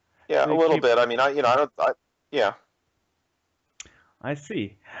 yeah, So a you little keep bit. I mean, yeah. I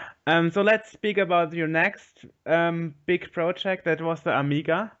see. So let's speak about your next big project that was the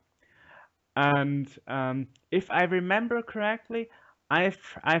Amiga. And if I remember correctly, I've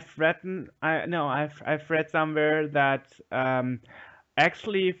read I've read somewhere that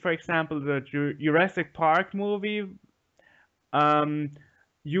actually, for example, the Jurassic Park movie um,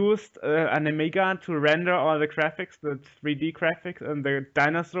 used an Amiga to render all the graphics, the 3D graphics and the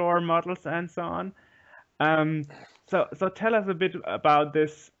dinosaur models and so on. Um, so tell us a bit about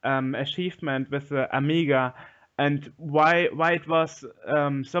this achievement with the Amiga and why it was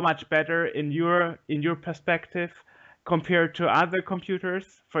so much better in your perspective compared to other computers,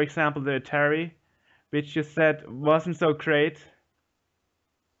 for example, the Atari, which you said wasn't so great.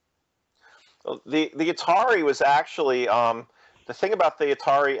 Well, the Atari was actually, the thing about the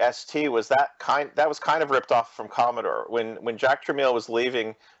Atari ST was that was kind of ripped off from Commodore. When Jack Tramiel was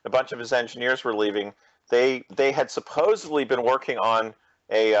leaving, a bunch of his engineers were leaving. They had supposedly been working on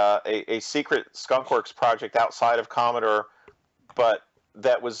a secret skunkworks project outside of Commodore, but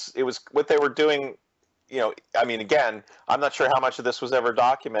it was what they were doing. I mean, again, I'm not sure how much of this was ever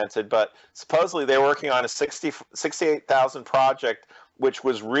documented, but supposedly they were working on a 68,000 project, which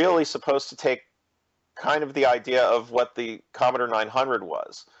was really supposed to take kind of the idea of what the Commodore 900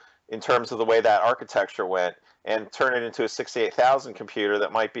 was in terms of the way that architecture went and turn it into a 68,000 computer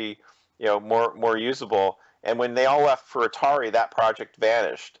that might be, more usable. And when they all left for Atari, that project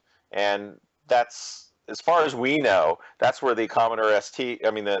vanished. And that's, as far as we know, that's where the Commodore ST,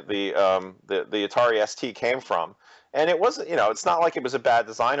 I mean the Atari ST came from. And it wasn't, it's not like it was a bad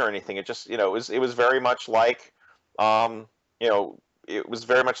design or anything. It just, it was very much like, you know, it was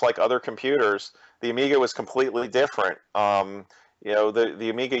very much like other computers. The Amiga was completely different. The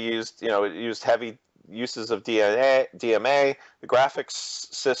Amiga used, it used heavy uses of DMA, the graphics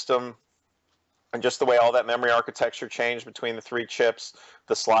system, and just the way all that memory architecture changed between the three chips,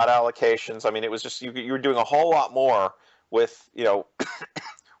 the slot allocations. I mean, it was just you were doing a whole lot more with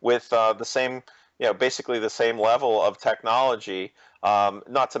with the same basically the same level of technology.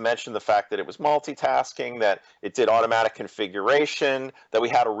 Not to mention the fact that it was multitasking, that it did automatic configuration, that we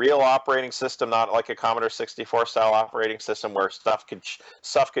had a real operating system, not like a Commodore 64 style operating system where stuff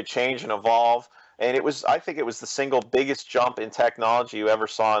could change and evolve. And I think it was the single biggest jump in technology you ever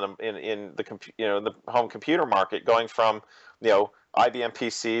saw in the the home computer market, going from IBM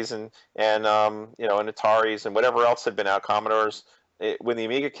PCs and Ataris and whatever else had been out, Commodores. When the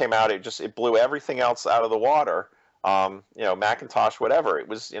Amiga came out, it blew everything else out of the water. Macintosh, whatever. It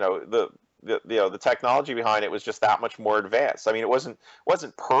was the technology behind it was just that much more advanced. I mean, it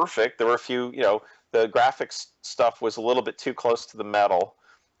wasn't perfect. There were a few, the graphics stuff was a little bit too close to the metal.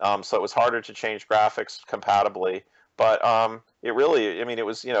 So it was harder to change graphics compatibly, but it really, I mean, it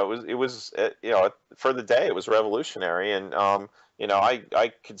was for the day, it was revolutionary, and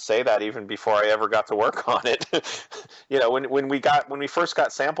I could say that even before I ever got to work on it. When we first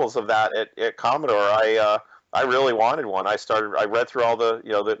got samples of that at Commodore, I really wanted one. I read through all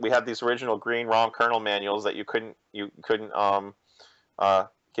we had these original green ROM kernel manuals that you couldn't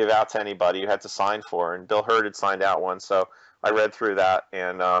give out to anybody. You had to sign for, and Bill Hurd had signed out one, so I read through that,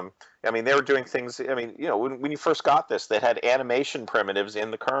 and I mean, they were doing things. I mean, when you first got this, they had animation primitives in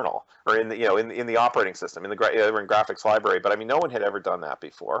the kernel, or in the in the operating system, they were in graphics library. But I mean, no one had ever done that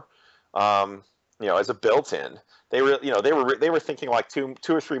before. As a built-in, they were thinking like two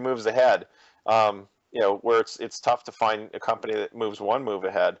or three moves ahead. Where it's tough to find a company that moves one move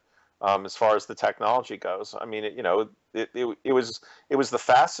ahead. As far as the technology goes, I mean, it was the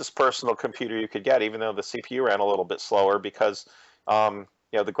fastest personal computer you could get, even though the CPU ran a little bit slower because the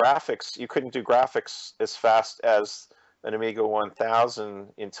graphics, you couldn't do graphics as fast as an Amiga 1000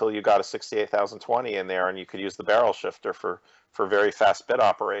 until you got a 68020 in there, and you could use the barrel shifter for very fast bit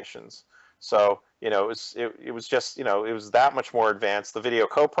operations. So, it was just, it was that much more advanced. The video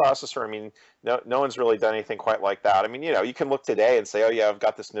coprocessor, I mean, no one's really done anything quite like that. I mean, you can look today and say, oh yeah, I've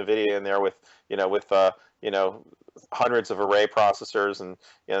got this NVIDIA in there with, you know, hundreds of array processors and,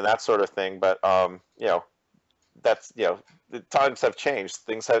 that sort of thing. But, that's, the times have changed.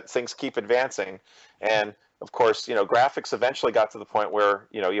 Things keep advancing. And of course, graphics eventually got to the point where,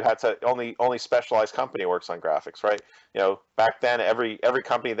 you had to only specialized company works on graphics, right? Back then, every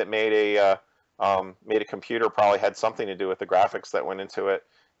company that made a computer probably had something to do with the graphics that went into it.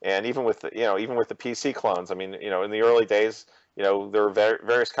 And even with the PC clones, I mean, in the early days, there were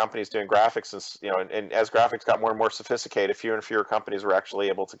various companies doing graphics, and as graphics got more and more sophisticated, fewer and fewer companies were actually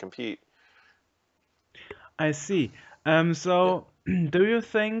able to compete. I see. Yeah. So do you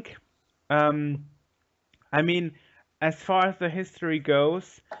think, um, I mean, as far as the history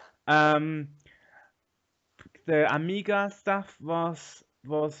goes, um, the Amiga stuff was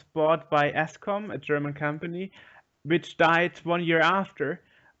bought by Escom, a German company, which died 1 year after.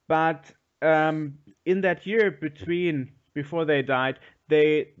 But in that year before they died,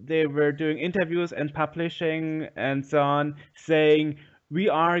 they were doing interviews and publishing and so on, saying we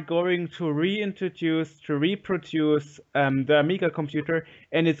are going to reproduce the Amiga computer,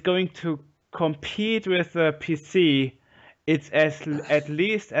 and it's going to compete with the PC. It's at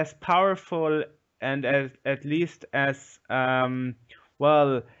least as powerful and at least as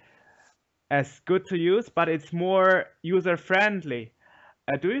well as good to use, but it's more user friendly.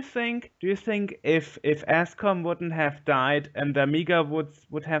 Do you think if Ascom wouldn't have died and the Amiga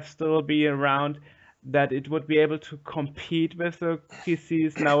would have still be around, that it would be able to compete with the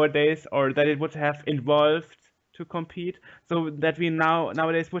PCs nowadays, or that it would have evolved to compete, so that we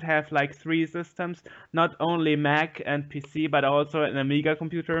nowadays would have like three systems, not only Mac and PC, but also an Amiga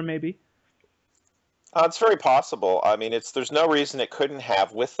computer maybe? It's very possible. I mean, there's no reason it couldn't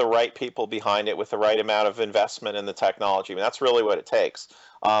have, with the right people behind it, with the right amount of investment in the technology. I mean, that's really what it takes.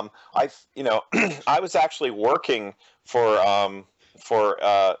 I was actually working for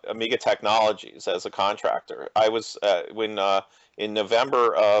Amiga Technologies as a contractor. I was when in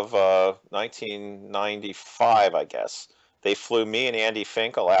November of 1995, I guess, they flew me and Andy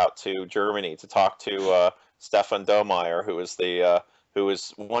Finkel out to Germany to talk to Stefan Domeyer, who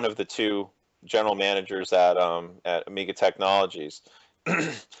was one of the two general managers at Amiga Technologies,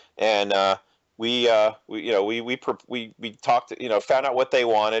 and we talked, found out what they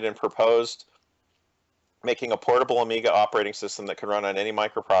wanted and proposed making a portable Amiga operating system that could run on any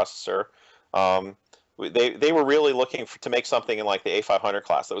microprocessor. They were really looking to make something in like the A500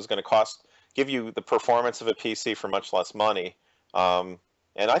 class that was going to give you the performance of a PC for much less money. And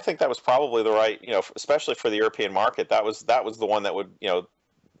I think that was probably the right, especially for the European market, that was the one that would,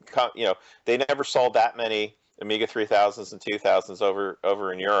 they never sold that many Amiga 3000s and 2000s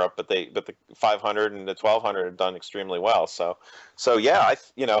over in Europe, but the 500 and the 1200 have done extremely well. So yeah,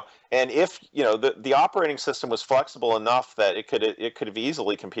 and if the operating system was flexible enough that it could have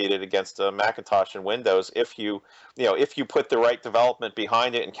easily competed against Macintosh and Windows if if you put the right development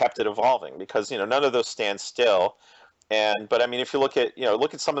behind it and kept it evolving, because none of those stand still. But I mean, if you look at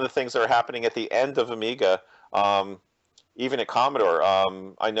some of the things that are happening at the end of Amiga. Even at Commodore,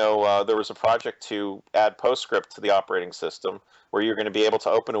 I know there was a project to add PostScript to the operating system, where you're going to be able to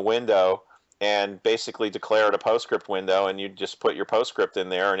open a window and basically declare it a PostScript window, and you just put your PostScript in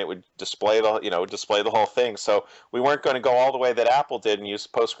there, and it would display the whole thing. So we weren't going to go all the way that Apple did and use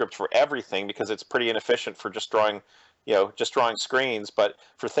PostScript for everything, because it's pretty inefficient for just drawing screens. But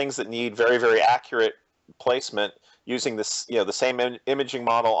for things that need very, very accurate placement, using this, the same imaging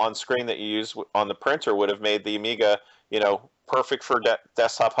model on screen that you use on the printer would have made the Amiga, perfect for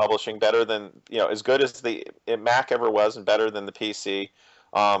desktop publishing, better than, as good as the Mac ever was, and better than the PC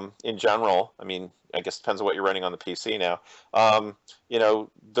in general. I mean, I guess it depends on what you're running on the PC now.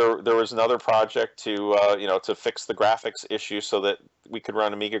 There was another project to fix the graphics issue so that we could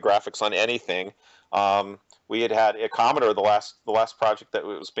run Amiga graphics on anything. We had at Commodore, the last project that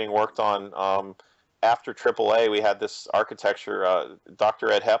was being worked on after AAA, we had this architecture. Dr.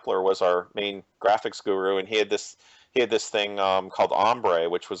 Ed Hepler was our main graphics guru, and he had this thing called Ombre,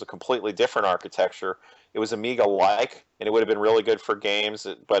 which was a completely different architecture. It was Amiga-like, and it would have been really good for games,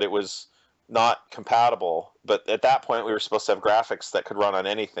 but it was not compatible. But at that point, we were supposed to have graphics that could run on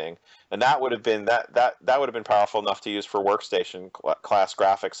anything, and that would have been powerful enough to use for workstation class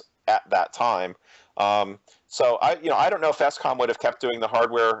graphics at that time. So I don't know if SCOM would have kept doing the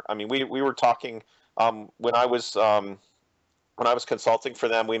hardware. I mean, we were talking when I was consulting for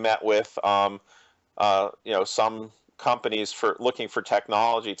them. We met with some companies for looking for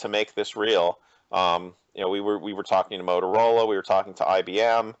technology to make this real. You know, we were talking to Motorola, we were talking to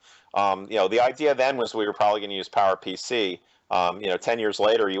IBM. You know, the idea then was we were probably going to use PowerPC. You know, 10 years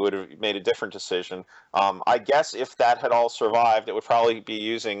later, you would have made a different decision. I guess if that had all survived, it would probably be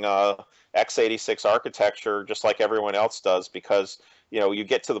using x86 architecture, just like everyone else does, because you know you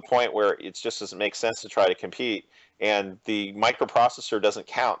get to the point where it just doesn't make sense to try to compete, and the microprocessor doesn't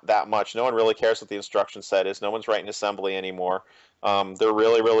count that much. No one really cares what the instruction set is. No one's writing assembly anymore. They're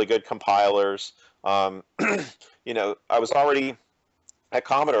really, really good compilers. You know, I was already at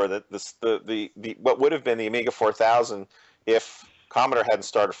Commodore that the what would have been the Amiga 4000 if Commodore hadn't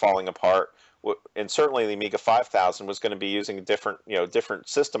started falling apart, and certainly the Amiga 5000 was going to be using a different, you know, different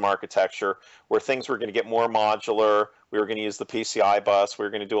system architecture where things were going to get more modular. We were going to use the PCI bus. We were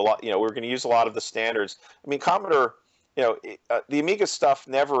going to do a lot, you know, we were going to use a lot of the standards. I mean, Commodore, you know, the Amiga stuff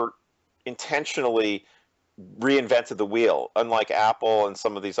never intentionally reinvented the wheel, unlike Apple and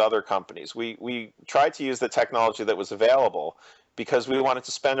some of these other companies. We tried to use the technology that was available because we wanted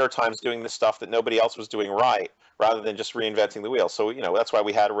to spend our times doing the stuff that nobody else was doing right, rather than just reinventing the wheel. So, you know, that's why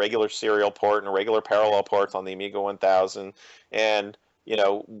we had a regular serial port and a regular parallel port on the Amiga 1000. And, you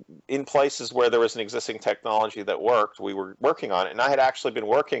know, in places where there was an existing technology that worked, we were working on it. And I had actually been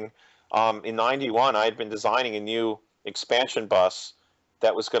working, in 91, I had been designing a new expansion bus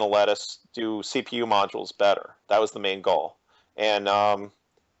that was going to let us do CPU modules better. That was the main goal. And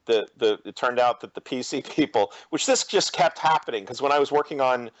it turned out that the PC people, which this just kept happening, because when I was working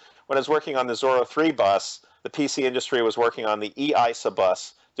on the Zorro 3 bus, the PC industry was working on the eISA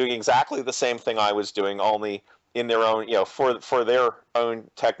bus, doing exactly the same thing I was doing, only in their own, you know, for their own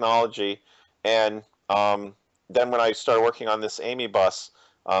technology. And then when I started working on this AMI bus,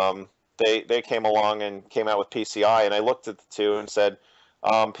 they came along and came out with PCI, and I looked at the two and said,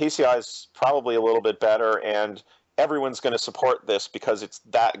 PCI is probably a little bit better, and everyone's going to support this because it's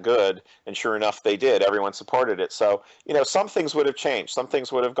that good. And sure enough, they did. Everyone supported it. So, you know, some things would have changed. Some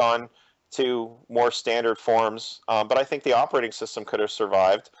things would have gone to more standard forms, but I think the operating system could have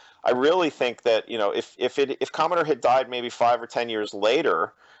survived. I really think that, you know, if Commodore had died maybe 5 or 10 years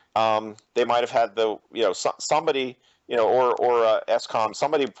later, they might have had the, you know, somebody, you know, or SCOM,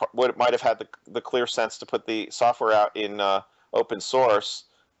 somebody might have had the clear sense to put the software out in open source.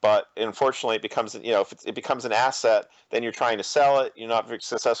 But unfortunately, it becomes, you know, if it becomes an asset, then you're trying to sell it. You're not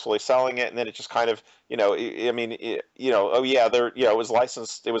successfully selling it, and then it just kind of, you know, I mean, you know, oh yeah, you know, it was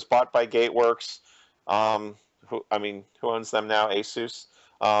licensed. It was bought by GateWorks. Who owns them now? ASUS.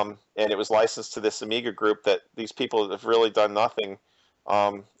 And it was licensed to this Amiga group that these people have really done nothing.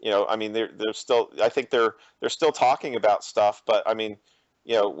 You know, I mean, they're still. I think they're still talking about stuff, but I mean,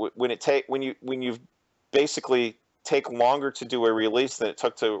 you know, when you basically take longer to do a release than it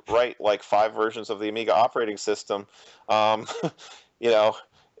took to write like 5 versions of the Amiga operating system, you know,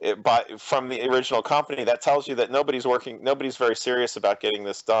 from the original company, that tells you that nobody's very serious about getting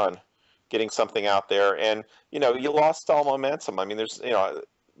this done, getting something out there. And, you know, you lost all momentum. I mean, there's, you know,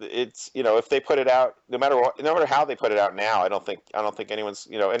 it's, you know, if they put it out, no matter how they put it out now, I don't think anyone's,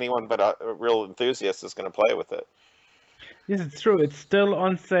 you know, anyone but a real enthusiast is going to play with it. Yes, it's true. It's still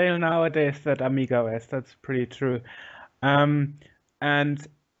on sale nowadays, that Amiga OS. That's pretty true. Um, and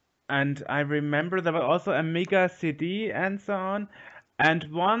and I remember there were also Amiga CD and so on. And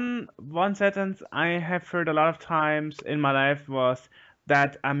one sentence I have heard a lot of times in my life was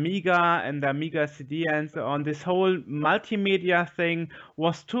that Amiga and the Amiga CD and so on, this whole multimedia thing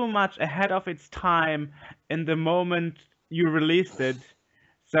was too much ahead of its time in the moment you released it.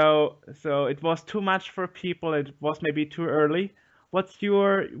 So it was too much for people. It was maybe too early. What's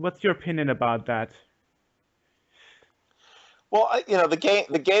your opinion about that? Well, you know, the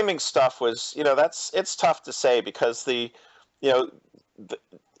gaming stuff was, you know, it's tough to say because you know,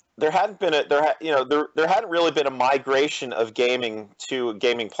 there hadn't been there hadn't really been a migration of gaming to a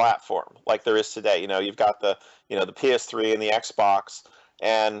gaming platform like there is today. You know, you've got the PS3 and the Xbox,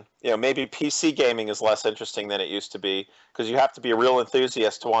 and you know, maybe PC gaming is less interesting than it used to be because you have to be a real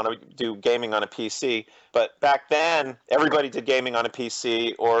enthusiast to want to do gaming on a PC. But back then, everybody did gaming on a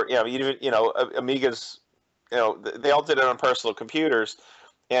PC, or you know, even Amigas. You know, they all did it on personal computers,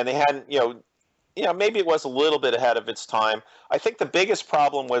 and they hadn't, maybe it was a little bit ahead of its time. I think the biggest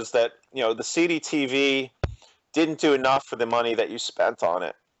problem was that, you know, the CD-TV didn't do enough for the money that you spent on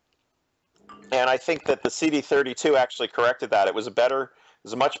it. And I think that the CD32 actually corrected that. It was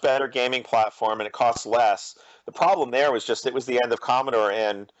a much better gaming platform, and it cost less. The problem there was just it was the end of Commodore,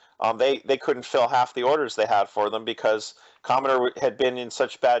 and they couldn't fill half the orders they had for them because Commodore had been in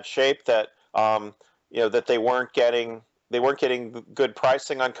such bad shape that that they weren't getting good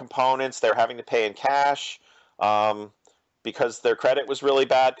pricing on components. They were having to pay in cash. because their credit was really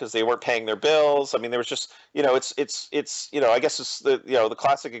bad because they weren't paying their bills. I mean, there was just, it's I guess it's the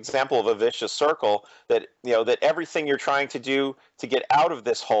classic example of a vicious circle that, that everything you're trying to do to get out of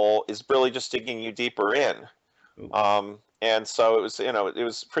this hole is really just digging you deeper in. And so it was, it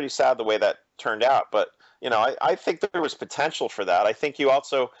was pretty sad the way that turned out. But, I think there was potential for that. I think you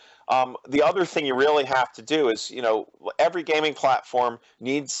also, the other thing you really have to do is, every gaming platform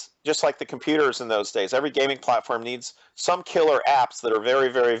needs, just like the computers in those days, every gaming platform needs some killer apps that are very,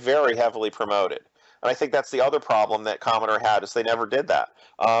 very, very heavily promoted. And I think that's the other problem that Commodore had, is they never did that.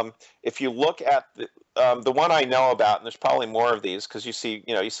 If you look at the one I know about, and there's probably more of these because you see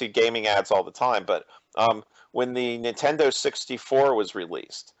gaming ads all the time, but when the Nintendo 64 was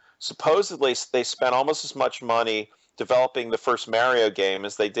released, supposedly they spent almost as much money developing the first Mario game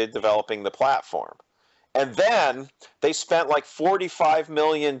as they did developing the platform. And then they spent like $45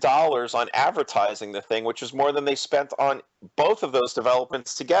 million on advertising the thing, which is more than they spent on both of those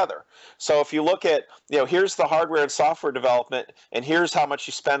developments together. So if you look at, here's the hardware and software development, and here's how much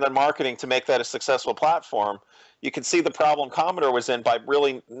you spend on marketing to make that a successful platform, you can see the problem Commodore was in by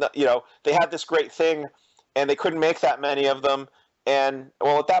really, they had this great thing and they couldn't make that many of them. And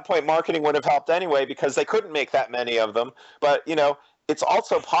well, at that point, marketing would have helped anyway because they couldn't make that many of them. But, it's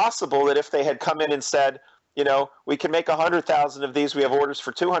also possible that if they had come in and said, we can make 100,000 of these, we have orders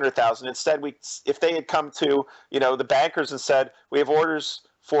for 200,000. Instead, if they had come to, the bankers and said, we have orders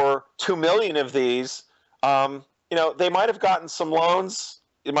for 2 million of these, they might have gotten some loans.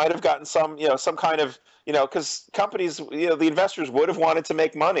 They might have gotten some, some kind of, because companies, the investors would have wanted to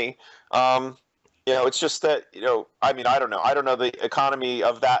make money. It's just that, I mean, I don't know the economy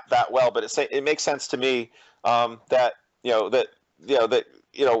of that well, but it makes sense to me that,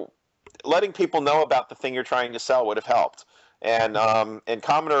 letting people know about the thing you're trying to sell would have helped. And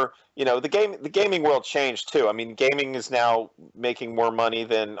Commodore, the gaming world changed too. I mean, gaming is now making more money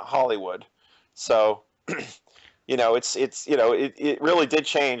than Hollywood. So, it really did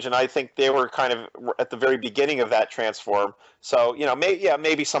change, and I think they were kind of at the very beginning of that transform. So,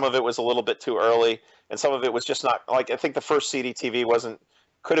 maybe some of it was a little bit too early, and some of it was just not, like, I think the first CDTV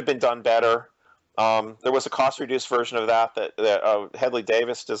could have been done better. There was a cost-reduced version of that Headley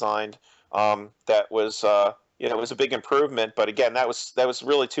Davis designed. That was, it was a big improvement, but again, that was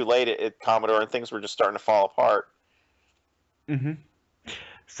really too late at Commodore, and things were just starting to fall apart. Mm-hmm.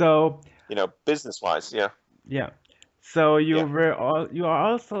 So, business-wise, yeah. Yeah. So you are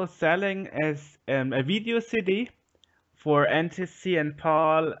also selling as a video CD for NTC and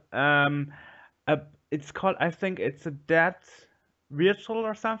Paul. It's called, I think it's a Dead Virtual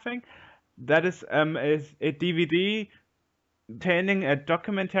or something. That is a DVD containing a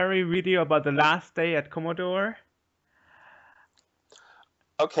documentary video about the last day at Commodore.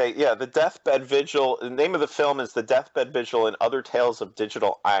 Okay, yeah, the Deathbed Vigil. The name of the film is The Deathbed Vigil and Other Tales of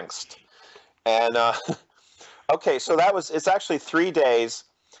Digital Angst. And okay, so it's actually 3 days.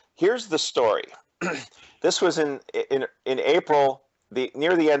 Here's the story. This was in April,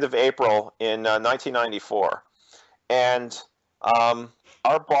 near the end of April in 1994, and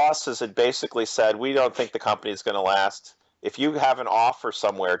our bosses had basically said, we don't think the company is going to last. If you have an offer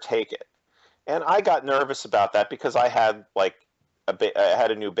somewhere, take it. And I got nervous about that because I had I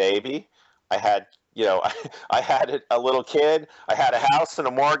had a new baby. I had I had a little kid. I had a house and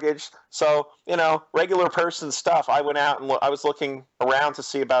a mortgage. So, regular person stuff. I went out and I was looking around to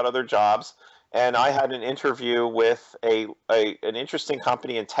see about other jobs. And I had an interview with an interesting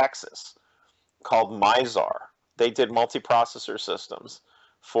company in Texas called Mizar. They did multiprocessor systems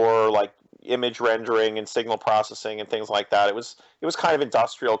for like image rendering and signal processing and things like that. It was kind of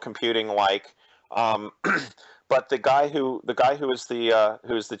industrial computing like. But the guy who was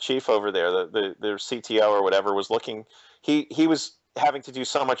the chief over there, the CTO or whatever, was looking. He was having to do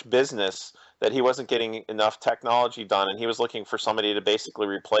so much business that he wasn't getting enough technology done, and he was looking for somebody to basically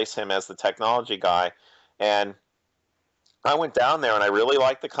replace him as the technology guy. And I went down there, and I really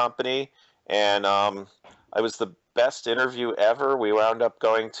liked the company, and it was the best interview ever. We wound up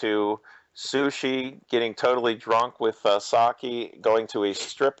going to sushi, getting totally drunk with sake, going to a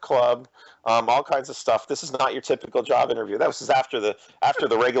strip club, all kinds of stuff. This is not your typical job interview. That was after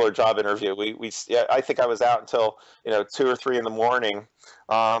the regular job interview. I think I was out until 2 or 3 in the morning.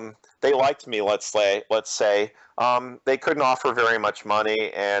 They liked me, let's say. They couldn't offer very much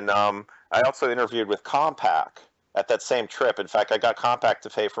money, and I also interviewed with Compaq at that same trip. In fact, I got Compaq to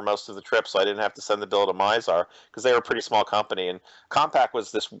pay for most of the trip, so I didn't have to send the bill to Mizar because they were a pretty small company. And Compaq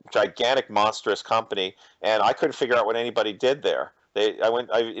was this gigantic, monstrous company, and I couldn't figure out what anybody did there.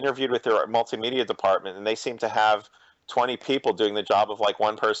 I interviewed with their multimedia department, and they seemed to have 20 people doing the job of like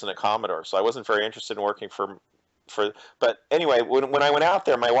one person at Commodore. So I wasn't very interested in working for But anyway, when I went out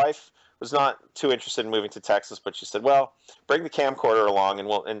there, my wife was not too interested in moving to Texas, but she said, "Well, bring the camcorder along,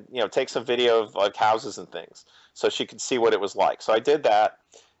 and take some video of like houses and things, so she could see what it was like." So I did that,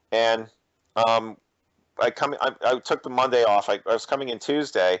 and um, I took the Monday off. I was coming in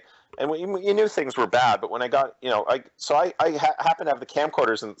Tuesday, and you knew things were bad. But when I got, I happened to have the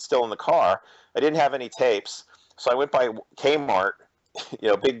camcorders still in the car. I didn't have any tapes, so I went by Kmart,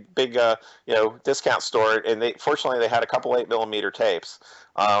 big discount store, and fortunately they had a couple 8mm tapes.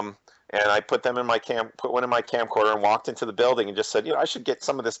 And I put them in put one in my camcorder and walked into the building and just said, I should get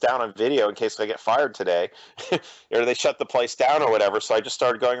some of this down on video in case I get fired today, or they shut the place down or whatever. So I just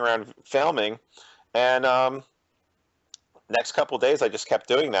started going around filming, and next couple of days I just kept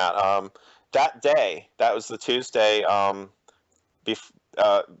doing that. That day, that was the Tuesday, in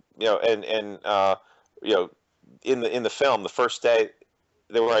the film, the first day,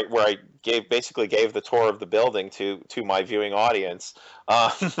 where I basically gave the tour of the building to my viewing audience.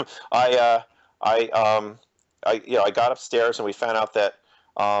 I got upstairs and we found out that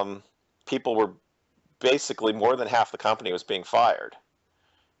people were basically, more than half the company was being fired.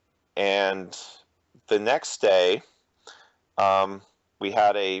 And the next day, we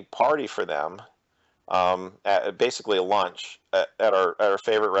had a party for them, basically a lunch at our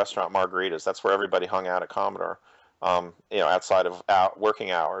favorite restaurant, Margarita's. That's where everybody hung out at Commodore. Outside of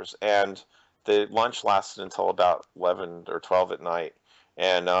working hours, and the lunch lasted until about 11 or 12 at night,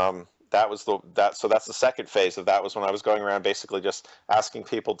 and so that's the second phase of that, was when I was going around basically just asking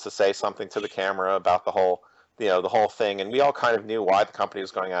people to say something to the camera about the whole thing, and we all kind of knew why the company was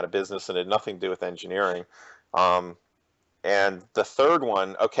going out of business, and it had nothing to do with engineering. And the third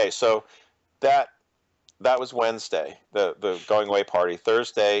one, okay, so that was Wednesday, the going away party.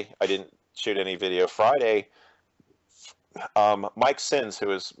 Thursday, I didn't shoot any video. Friday, Mike Sins, who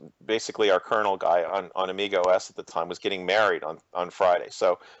was basically our kernel guy on Amiga OS at the time, was getting married on Friday.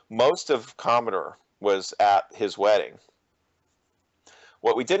 So most of Commodore was at his wedding.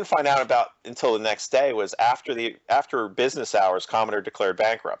 What we didn't find out about until the next day was after business hours, Commodore declared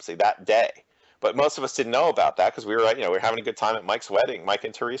bankruptcy that day. But most of us didn't know about that because we were having a good time at Mike's wedding, Mike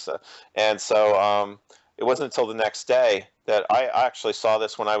and Teresa. And so it wasn't until the next day that I actually saw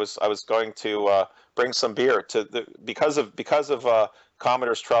this, when I was going to bring some beer because of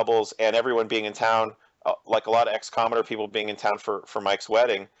Commodore's troubles and everyone being in town, like a lot of ex-Commodore people being in town for Mike's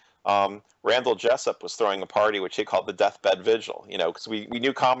wedding. Randall Jessup was throwing a party which he called the Deathbed Vigil, because we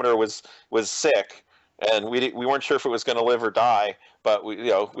knew Commodore was sick, and we weren't sure if it was going to live or die, but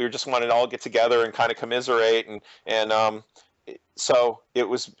we were just wanted to all get together and kind of commiserate, and so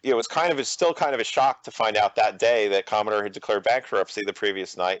it's still kind of a shock to find out that day that Commodore had declared bankruptcy the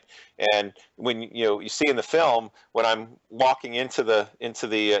previous night. And when you see in the film, when I'm walking into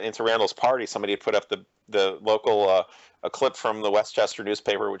Randall's party, somebody had put up the local a clip from the Westchester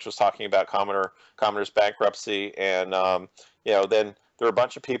newspaper, which was talking about Commodore's bankruptcy, and then there were a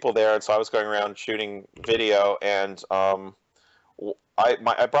bunch of people there, and so I was going around shooting video, and I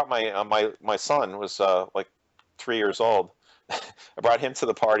brought my son, was like 3 years old. I brought him to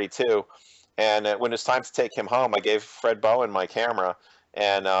the party too, and when it was time to take him home, I gave Fred Bowen my camera,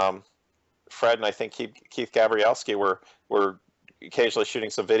 and Fred and I think Keith Gabrielski were occasionally shooting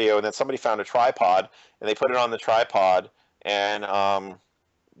some video, and then somebody found a tripod, and they put it on the tripod, and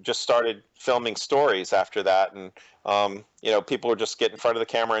just started filming stories after that, and people would just get in front of the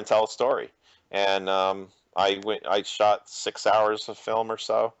camera and tell a story, and I shot 6 hours of film or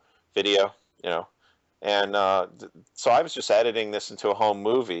so, video, and so I was just editing this into a home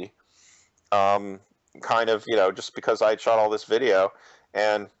movie, kind of, just because I had shot all this video.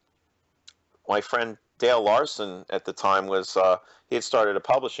 And my friend Dale Larson at the time he had started a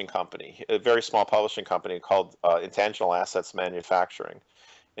publishing company, a very small publishing company called Intentional Assets Manufacturing.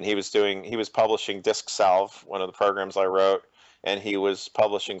 And he was publishing Disc Salve, one of the programs I wrote, and he was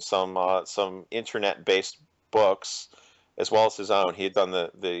publishing some internet-based books, as well as his own. He had done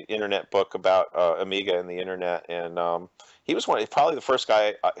the internet book about Amiga and the internet, and he was probably the first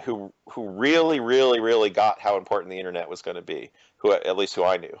guy who really, really, really got how important the internet was going to be, at least who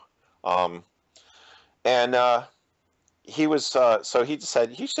I knew. And he was so he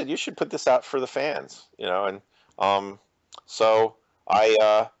said you should put this out for the fans, and so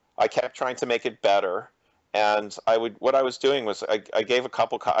I kept trying to make it better. And what I was doing was I'd give a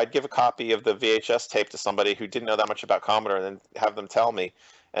copy of the VHS tape to somebody who didn't know that much about Commodore, and then have them tell me.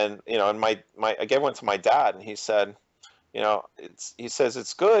 And and I gave one to my dad, and he said, he says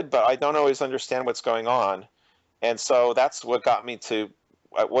it's good, but I don't always understand what's going on. And so that's what got me to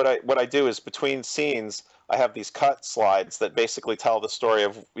what I do is, between scenes, I have these cut slides that basically tell the story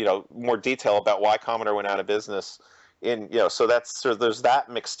of, more detail about why Commodore went out of business. So there's that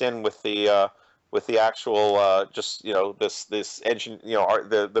mixed in with the actual just this engine,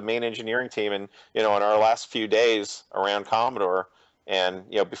 the main engineering team, and in our last few days around Commodore, and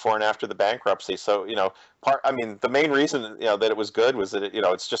before and after the bankruptcy. So the main reason that it was good was that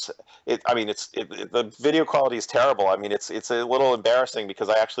it's just the video quality is terrible. I mean, it's a little embarrassing because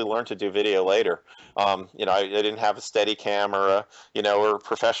I actually learned to do video later. I didn't have a Steadicam or a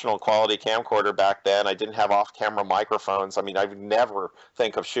professional quality camcorder back then. I didn't have off-camera microphones. I mean, I would never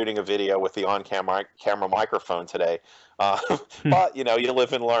think of shooting a video with the on-camera microphone today. But you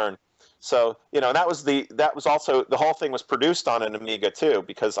live and learn. So that was also, the whole thing was produced on an Amiga too,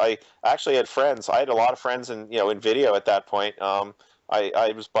 because I actually had friends. I had a lot of friends in video at that point.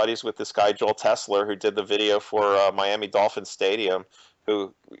 I was buddies with this guy Joel Tesler, who did the video for Miami Dolphins Stadium,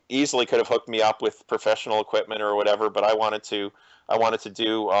 who easily could have hooked me up with professional equipment or whatever, but I wanted to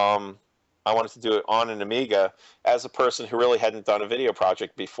do it on an Amiga as a person who really hadn't done a video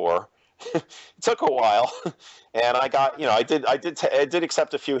project before. It took a while, and I got, I did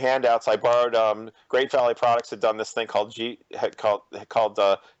accept a few handouts. I borrowed, Great Valley Products had done this thing called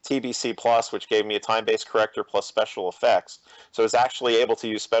TBC Plus, which gave me a time-based corrector plus special effects. So I was actually able to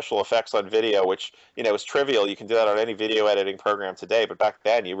use special effects on video, which is trivial. You can do that on any video editing program today, but back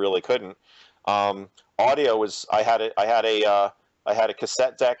then you really couldn't. Audio was, I had a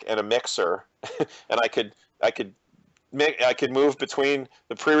cassette deck and a mixer, and I could move between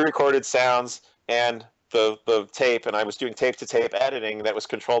the pre-recorded sounds and the tape, and I was doing tape-to-tape editing that was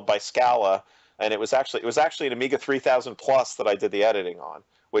controlled by Scala, and it was actually an Amiga 3000 Plus that I did the editing on,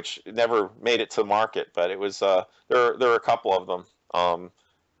 which never made it to market, but it was there are a couple of them.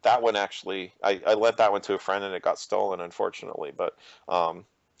 That one actually, I lent that one to a friend and it got stolen, unfortunately, but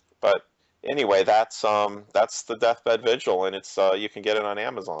anyway, that's the Deathbed Vigil, and it's you can get it on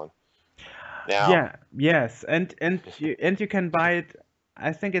Amazon now. Yeah, yes, and you can buy it.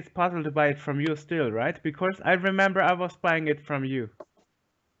 I think it's possible to buy it from you still, right? Because I remember I was buying it from you.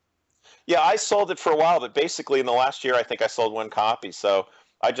 Yeah, I sold it for a while, but basically in the last year, I think I sold one copy. So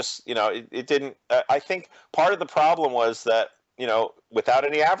I just, it didn't. I think part of the problem was that without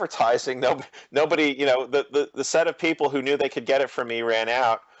any advertising, nobody, the set of people who knew they could get it from me ran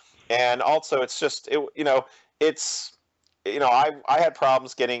out, and also it's just, it's. I had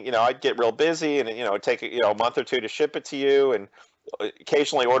problems getting, I'd get real busy, and it'd take a month or two to ship it to you, and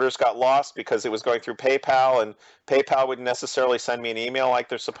occasionally orders got lost because it was going through PayPal, and PayPal wouldn't necessarily send me an email like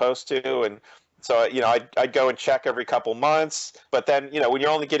they're supposed to, and so I'd go and check every couple months, but then when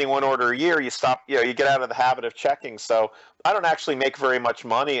you're only getting one order a year, you stop, you get out of the habit of checking. So I don't actually make very much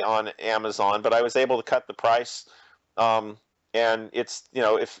money on Amazon, but I was able to cut the price, and it's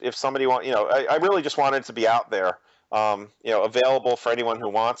if somebody I really just wanted it to be out there. Available for anyone who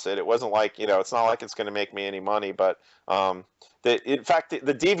wants it. It wasn't like, it's not like it's going to make me any money, but in fact,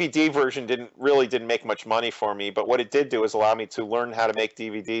 the DVD version didn't make much money for me, but what it did do is allow me to learn how to make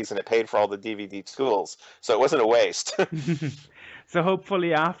DVDs, and it paid for all the DVD tools, so it wasn't a waste. So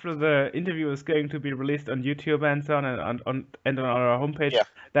hopefully after the interview is going to be released on YouTube and so on, and on our homepage, Yeah.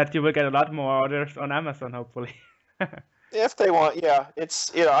 that you will get a lot more orders on Amazon, hopefully. If they want, yeah,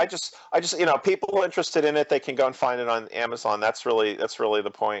 it's I just people interested in it, they can go and find it on Amazon. That's really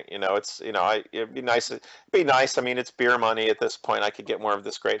the point. It'd be nice. I mean, it's beer money at this point. I could get more of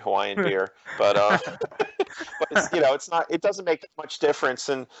this great Hawaiian beer, but it's not. It doesn't make much difference.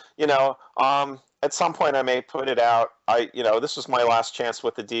 And at some point I may put it out. This was my last chance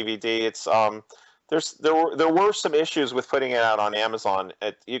with the DVD. It's there were some issues with putting it out on Amazon.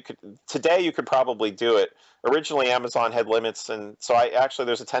 Today you could probably do it. Originally, Amazon had limits, and so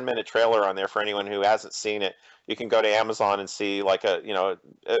there's a 10-minute trailer on there for anyone who hasn't seen it. You can go to Amazon and see like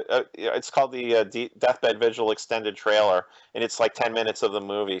it's called the Deathbed Vigil extended trailer, and it's like 10 minutes of the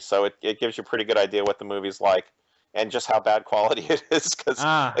movie. So it gives you a pretty good idea what the movie's like and just how bad quality it is. Because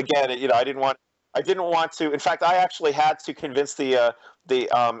again, I didn't want to. In fact, I actually had to convince the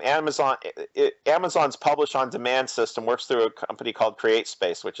Amazon's publish on demand system works through a company called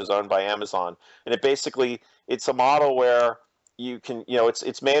CreateSpace, which is owned by Amazon, and it's a model where you can,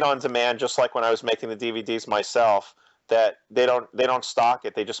 it's made on demand, just like when I was making the DVDs myself. That they don't stock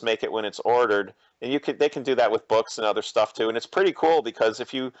it; they just make it when it's ordered, and they can do that with books and other stuff too. And it's pretty cool because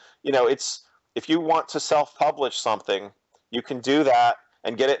if you want to self-publish something, you can do that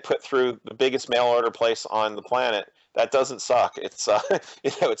and get it put through the biggest mail order place on the planet. That doesn't suck. It's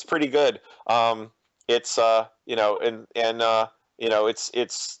it's pretty good.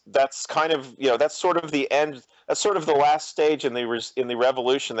 that's kind of, that's sort of the end. That's sort of the last stage in the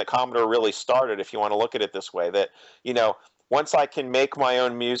revolution that Commodore really started, if you want to look at it this way. That, once I can make my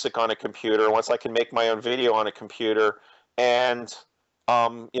own music on a computer, once I can make my own video on a computer, and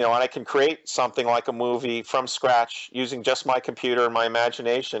and I can create something like a movie from scratch using just my computer and my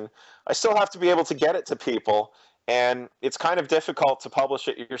imagination, I still have to be able to get it to people. And it's kind of difficult to publish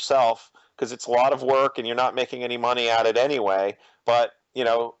it yourself because it's a lot of work and you're not making any money at it anyway. But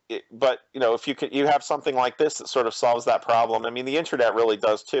if you have something like this that sort of solves that problem. I mean, the internet really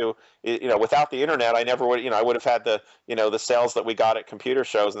does too. Without the internet, I never would. I would have had the sales that we got at computer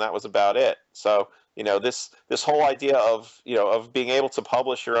shows, and that was about it. So this whole idea of being able to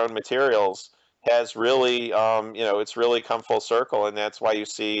publish your own materials has really it's really come full circle, and that's why you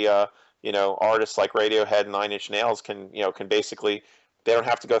see artists like Radiohead and Nine Inch Nails can basically, they don't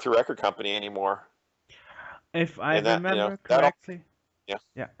have to go through record company anymore. If I And that remember that all, correctly. yeah.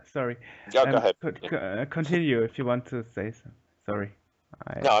 Yeah, sorry. Yeah, go ahead. Continue if you want to say so. Sorry.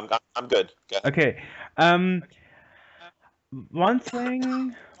 No, I'm good. Go ahead. Okay. One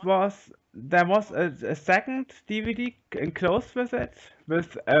thing was there was a second DVD enclosed with it,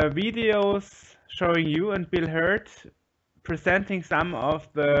 with videos showing you and Bill Hurt presenting some of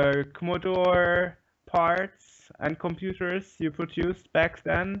the Commodore parts and computers you produced back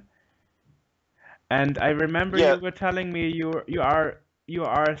then. And I remember Yeah. you were telling me you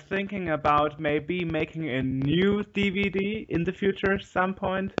are thinking about maybe making a new DVD in the future some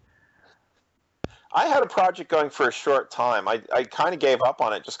point. I had a project going for a short time. I kind of gave up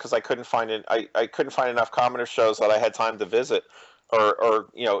on it just because I couldn't find it. I couldn't find enough Commodore shows that I had time to visit, or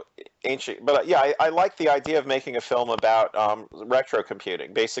ancient. But yeah, I like the idea of making a film about retro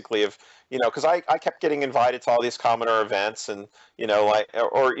computing, basically because I kept getting invited to all these Commodore events, and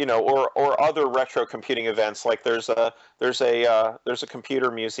or other retro computing events. Like there's a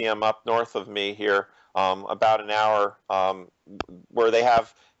computer museum up north of me here, about an hour, where they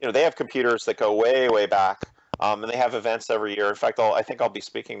have computers that go way, way back, and they have events every year. In fact, I think I'll be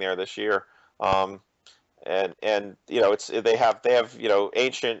speaking there this year. And they have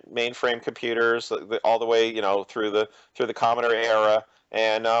ancient mainframe computers all the way through the Commodore era,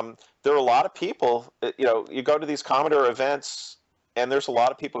 and there are a lot of people. You go to these Commodore events, and there's a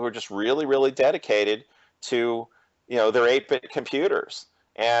lot of people who are just really, really dedicated to their 8-bit computers.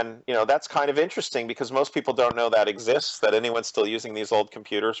 And that's kind of interesting because most people don't know that exists, that anyone's still using these old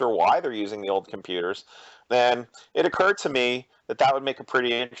computers or why they're using the old computers. Then it occurred to me that would make a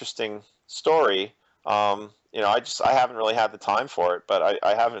pretty interesting story. I haven't really had the time for it, but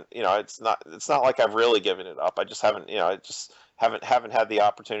I haven't, it's not like I've really given it up. I just haven't, haven't had the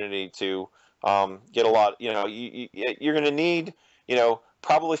opportunity to get a lot. You're going to need,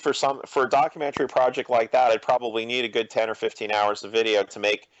 probably for a documentary project like that, I'd probably need a good 10 or 15 hours of video to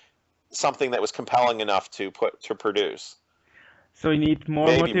make something that was compelling enough to produce. So you need more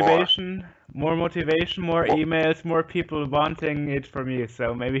motivation, more emails, more people wanting it from you.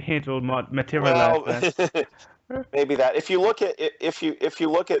 So maybe it will materialize. Well, maybe that. If you look at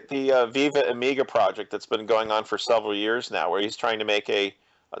the Viva Amiga project that's been going on for several years now, where he's trying to make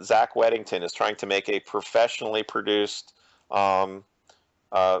Zach Weddington is trying to make a professionally produced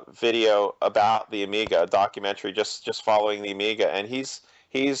video about the Amiga, a documentary just following the Amiga, and he's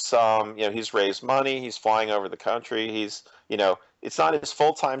raised money, he's flying over the country, it's not his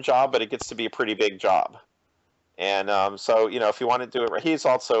full-time job, but it gets to be a pretty big job. And so if you want to do it right, he's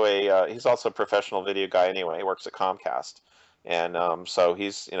also a professional video guy anyway. He works at Comcast, and so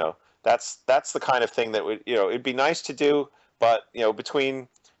he's that's the kind of thing that would it'd be nice to do, but between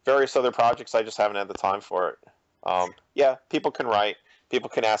various other projects, I just haven't had the time for it. Yeah, people can write. People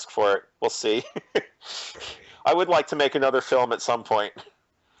can ask for it. We'll see. I would like to make another film at some point.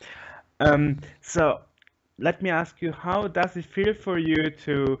 So let me ask you, how does it feel for you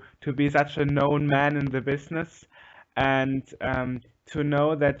to be such a known man in the business, and to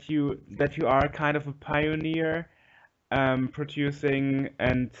know that you are kind of a pioneer, producing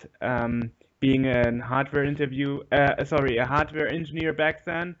and being a hardware engineer back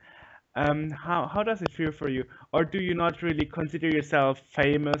then? How does it feel for you? Or do you not really consider yourself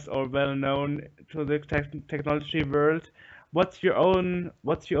famous or well known to the technology world? What's your own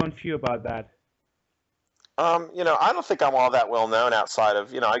view about that? I don't think I'm all that well known outside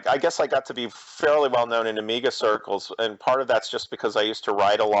of, I guess I got to be fairly well known in Amiga circles, and part of that's just because I used to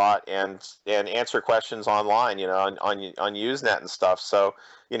write a lot and answer questions online, on Usenet and stuff. So,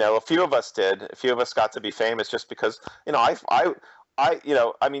 a few of us got to be famous just because, I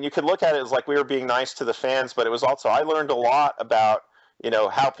mean, you could look at it as like we were being nice to the fans, but it was also, I learned a lot about,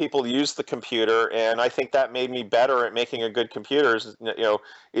 how people use the computer. And I think that made me better at making a good computer,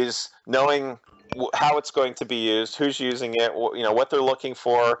 is knowing how it's going to be used, who's using it, what they're looking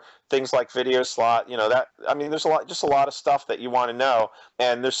for, things like video slot, there's just a lot of stuff that you want to know.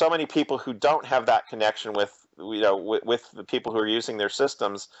 And there's so many people who don't have that connection with, with the people who are using their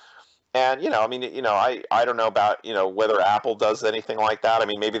systems. And, I don't know about, whether Apple does anything like that. I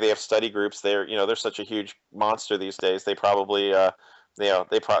mean, maybe they have study groups. They're such a huge monster these days. They probably,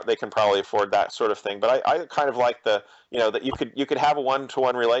 they can probably afford that sort of thing. But I kind of like that you could have a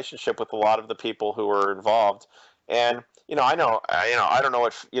one-to-one relationship with a lot of the people who are involved. And, I don't know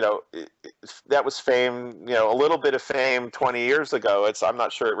if, that was fame, a little bit of fame 20 years ago. I'm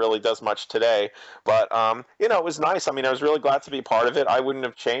not sure it really does much today, but, it was nice. I mean, I was really glad to be part of it. I wouldn't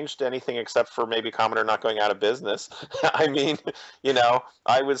have changed anything except for maybe Commodore not going out of business. I mean,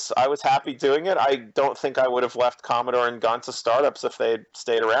 I was happy doing it. I don't think I would have left Commodore and gone to startups if they had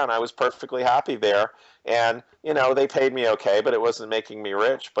stayed around. I was perfectly happy there. And, they paid me okay, but it wasn't making me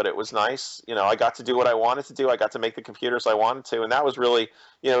rich, but it was nice. I got to do what I wanted to do. I got to make the computers I wanted to. And that was really,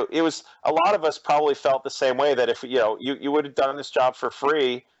 it was, a lot of us probably felt the same way, that if, you would have done this job for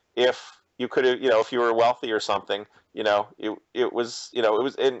free if you could have, if you were wealthy or something, there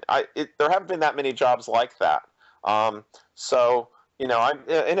haven't been that many jobs like that. So,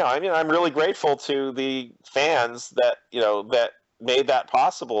 I'm really grateful to the fans that, that made that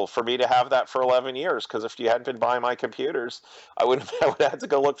possible for me to have that for 11 years. Because if you hadn't been buying my computers, I would have had to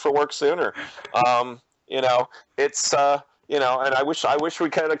go look for work sooner. It's, and I wish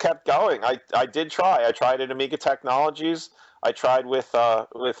we could have kept going. I did try. I tried at Amiga Technologies. I tried with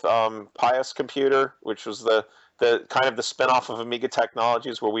Pius Computer, which was the kind of the spinoff of Amiga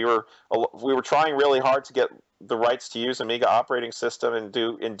Technologies, where we were trying really hard to get the rights to use Amiga operating system and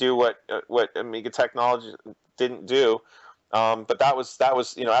do what Amiga Technologies didn't do. But that was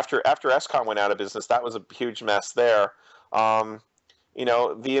after SCOM went out of business, that was a huge mess there. The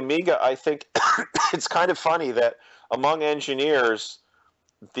Amiga, I think it's kind of funny that among engineers,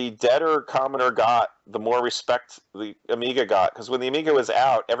 the deader Commodore got, the more respect the Amiga got. Because when the Amiga was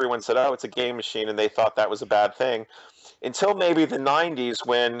out, everyone said, oh, it's a game machine, and they thought that was a bad thing. Until maybe the 90s,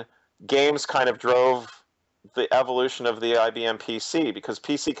 when games kind of drove the evolution of the IBM PC, because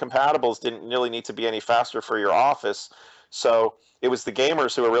PC compatibles didn't really need to be any faster for your office. So it was the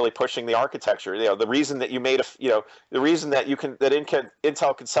gamers who were really pushing the architecture. The reason that the reason that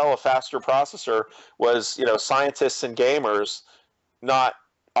Intel could sell a faster processor was, scientists and gamers, not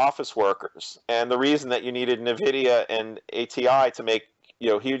office workers. And the reason that you needed NVIDIA and ATI to make,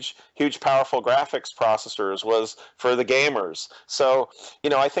 huge powerful graphics processors was for the gamers. So,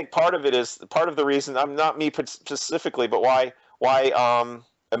 I think part of the reason, not me specifically, but why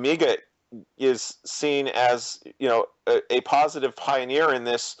Amiga is seen as, a positive pioneer in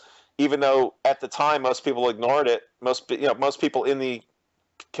this, even though at the time most people ignored it. Most people in the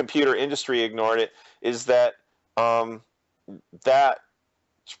computer industry ignored it. Is that that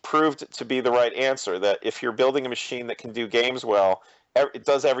proved to be the right answer? That if you're building a machine that can do games well, it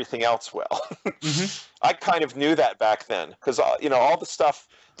does everything else well. Mm-hmm. I kind of knew that back then, because all the stuff.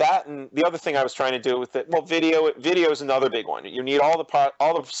 That, and the other thing I was trying to do with it, well, video is another big one. You need all the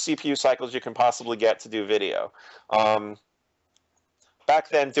CPU cycles you can possibly get to do video. Back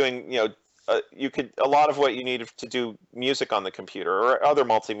then, doing a lot of what you needed to do music on the computer or other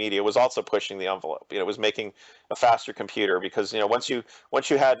multimedia was also pushing the envelope. It was making a faster computer, because once you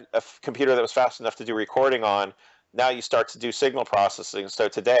had a computer that was fast enough to do recording on, now you start to do signal processing. So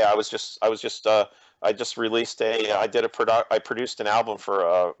today I just released I produced an album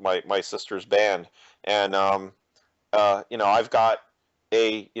for my sister's band, and I've got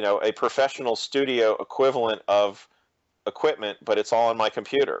a professional studio equivalent of equipment, but it's all on my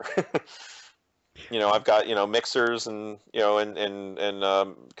computer. I've got mixers and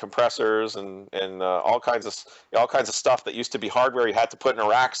compressors and all kinds of stuff that used to be hardware you had to put in a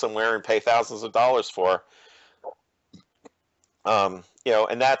rack somewhere and pay thousands of dollars for. And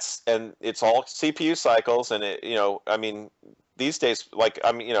it's all CPU cycles, and these days,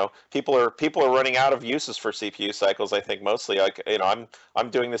 people are running out of uses for CPU cycles. I think mostly, I'm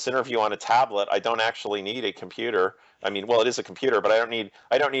doing this interview on a tablet. I don't actually need a computer. Well, it is a computer, but I don't need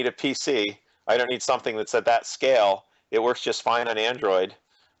a PC. I don't need something that's at that scale. It works just fine on Android.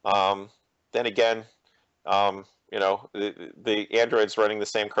 Then again, the Android's running the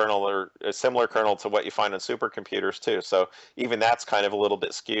same kernel or a similar kernel to what you find on supercomputers too. So even that's kind of a little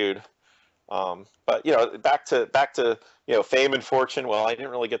bit skewed. But back to fame and fortune. Well, I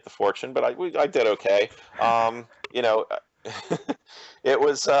didn't really get the fortune, but I did okay. It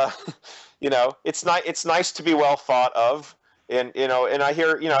was it's nice to be well thought of. And and I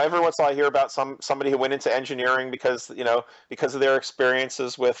hear, every once in a while I hear about somebody who went into engineering because because of their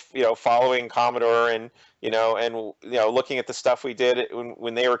experiences with following Commodore, and looking at the stuff we did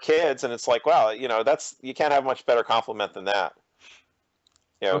when they were kids, and it's like, wow, that's, you can't have much better compliment than that.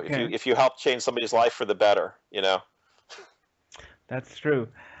 If Okay, you help change somebody's life for the better. that's true.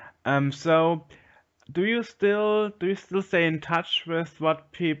 So do you still stay in touch with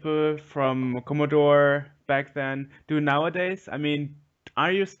what people from Commodore back then do nowadays? I mean,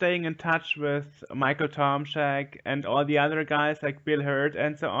 are you staying in touch with Michael Tomczak and all the other guys like Bill Hurd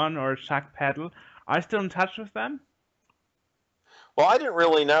and so on, or Chuck Peddle? Are you still in touch with them? Well, I didn't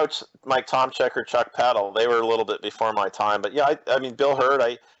really know Mike Tomczyk or Chuck Peddle. They were a little bit before my time, but yeah, I mean Bill Hurd.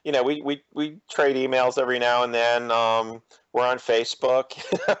 We trade emails every now and then. We're on Facebook.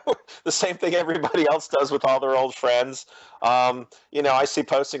 The same thing everybody else does with all their old friends. I see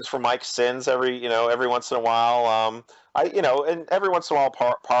postings from Mike Sins every once in a while. And every once in a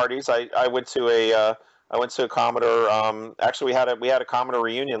while parties. I went to a Commodore. Actually, we had a Commodore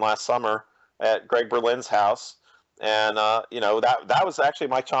reunion last summer at Greg Berlin's house. And that was actually,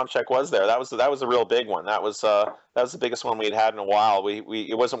 Mike Chomchek was there. That was a real big one. That was the biggest one we'd had in a while.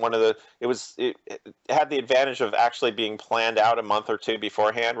 It wasn't one of the it had the advantage of actually being planned out a month or two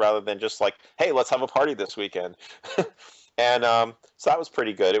beforehand, rather than just like, hey, let's have a party this weekend. And so that was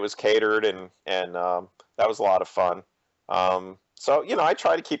pretty good. It was catered, and that was a lot of fun. So I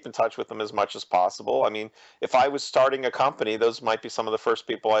try to keep in touch with them as much as possible. I mean, if I was starting a company, those might be some of the first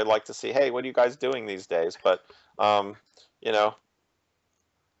people I'd like to see. Hey, what are you guys doing these days? But um, you know,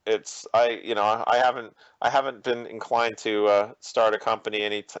 I haven't been inclined to start a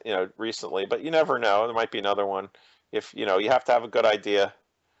company recently. But you never know. There might be another one. If you have to have a good idea.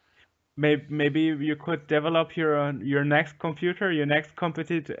 Maybe you could develop your next computer, your next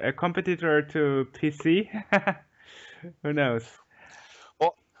competitor to PC. Who knows?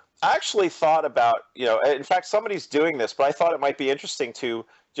 Well, I actually thought about, in fact, somebody's doing this, but I thought it might be interesting to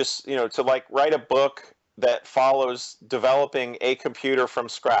just, to like write a book that follows developing a computer from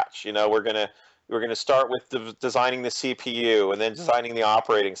scratch. We're gonna start with designing the CPU, and then designing the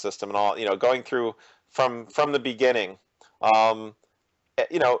operating system, and all, going through from the beginning. Um,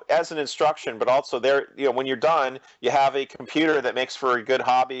 as an instruction, but also there, when you're done, you have a computer that makes for a good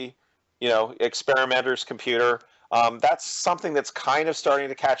hobby, experimenter's computer. That's something that's kind of starting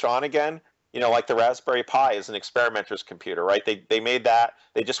to catch on again. Like the Raspberry Pi is an experimenter's computer, right? They made that.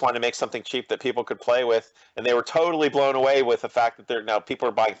 They just wanted to make something cheap that people could play with, and they were totally blown away with the fact that now people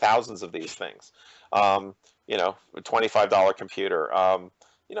are buying thousands of these things. A $25 computer.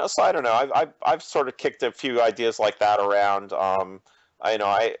 So I don't know. I've sort of kicked a few ideas like that around.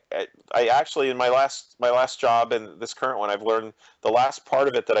 I actually, in my last job and this current one, I've learned the last part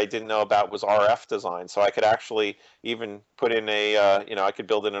of it that I didn't know about was RF design. So I could actually even put in I could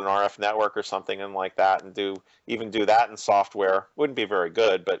build in an RF network or something and like that, and do that in software. Wouldn't be very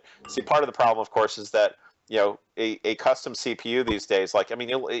good, but see, part of the problem, of course, is that a custom CPU these days, like, I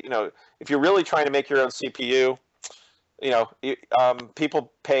mean, if you're really trying to make your own CPU,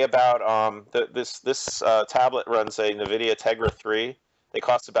 people pay about this tablet runs a NVIDIA Tegra 3. They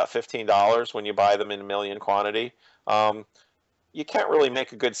cost about $15 when you buy them in a million quantity. You can't really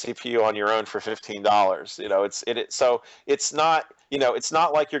make a good CPU on your own for $15. So it's not like it's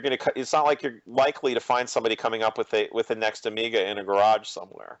not like you're likely to find somebody coming up with the next Amiga in a garage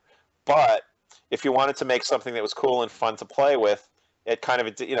somewhere. But if you wanted to make something that was cool and fun to play with, it kind of,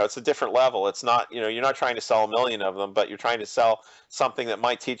 it's a different level. It's not, you're not trying to sell a million of them, but you're trying to sell something that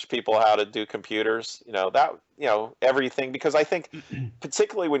might teach people how to do computers, everything. Because I think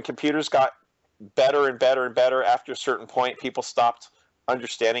particularly when computers got better and better and better, after a certain point, people stopped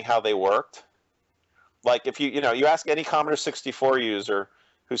understanding how they worked. Like if you ask any Commodore 64 user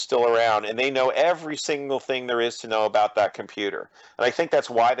who's still around, and they know every single thing there is to know about that computer. And I think that's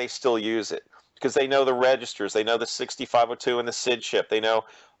why they still use it, because they know the registers, they know the 6502 and the SID chip. They know,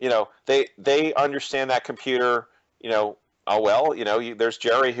 they understand that computer, oh well, there's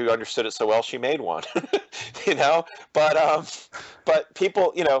Jerry who understood it so well she made one. you know, but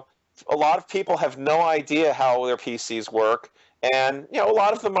people, a lot of people have no idea how their PCs work, and a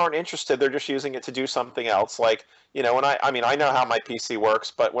lot of them aren't interested. They're just using it to do something else. Like, when I know how my PC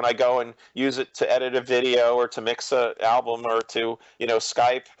works, but when I go and use it to edit a video or to mix an album or to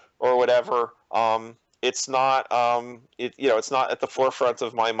Skype or whatever, it's not it's not at the forefront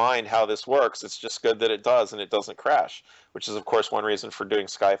of my mind how this works. It's just good that it does and it doesn't crash, which is of course one reason for doing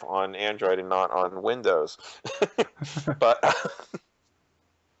Skype on Android and not on Windows. But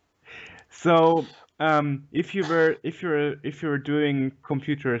So, if you were doing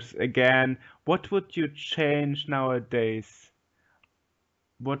computers again, what would you change nowadays?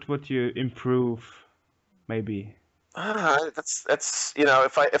 What would you improve, maybe? That's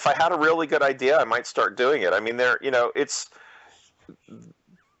if I had a really good idea, I might start doing it. I mean, it's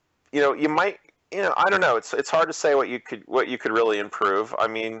you might I don't know. It's hard to say what you could really improve. I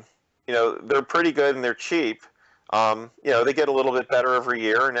mean, they're pretty good and they're cheap. They get a little bit better every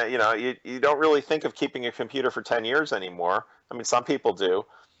year, and you don't really think of keeping a computer for 10 years anymore. I mean, some people do.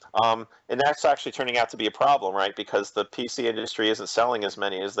 And that's actually turning out to be a problem, right? Because the PC industry isn't selling as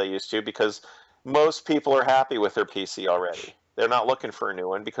many as they used to because most people are happy with their PC already. They're not looking for a new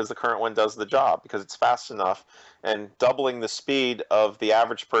one because the current one does the job because it's fast enough, and doubling the speed of the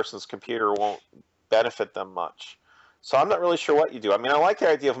average person's computer won't benefit them much. So I'm not really sure what you do. I mean, I like the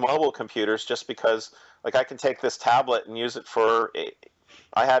idea of mobile computers just because, like, I can take this tablet and use it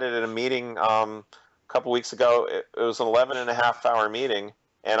I had it in a meeting a couple weeks ago. It was an 11 and a half hour meeting,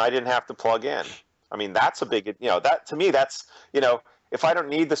 and I didn't have to plug in. I mean, that's a big, that to me, that's, if I don't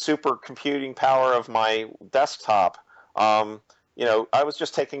need the super computing power of my desktop, I was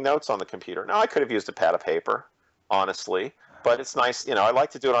just taking notes on the computer. Now, I could have used a pad of paper, honestly, but it's nice. I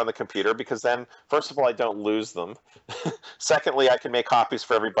like to do it on the computer because then, first of all, I don't lose them. Secondly, I can make copies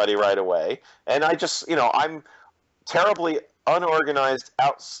for everybody right away. And I just, I'm terribly unorganized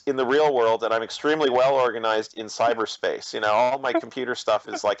out in the real world, and I'm extremely well organized in cyberspace. All my computer stuff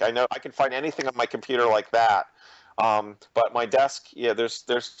is like, I know I can find anything on my computer like that. But my desk, yeah, there's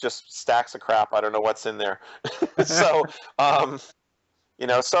just stacks of crap. I don't know what's in there. So, I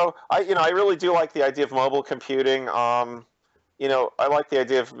really do like the idea of mobile computing. I like the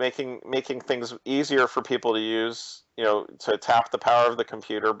idea of making things easier for people to use, to tap the power of the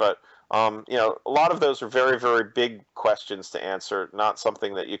computer. But a lot of those are very, very big questions to answer, not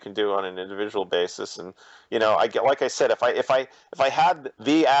something that you can do on an individual basis. And like I said, if I had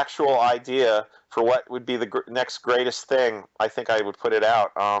the actual idea for what would be the next greatest thing, I think I would put it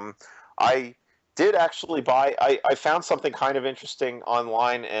out. I did actually I found something kind of interesting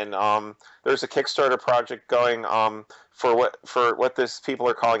online, and there's a Kickstarter project going for what this people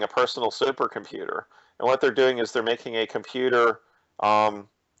are calling a personal supercomputer. And what they're doing is they're making a computer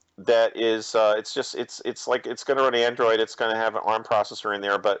that is it's like it's going to run Android. It's going to have an ARM processor in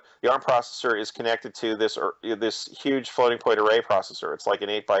there, but the ARM processor is connected to this huge floating point array processor. It's like an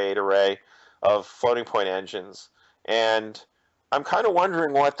 8x8 array of floating point engines, and I'm kind of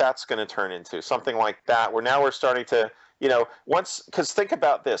wondering what that's going to turn into, something like that, where now we're starting to, because think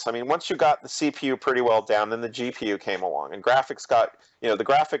about this. I mean, once you got the CPU pretty well down, then the GPU came along, and graphics got, the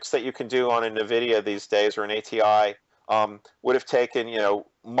graphics that you can do on a NVIDIA these days or an ATI would have taken,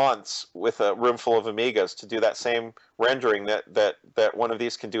 months with a room full of Amigas to do that same rendering that one of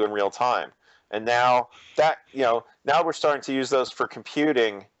these can do in real time. And now now we're starting to use those for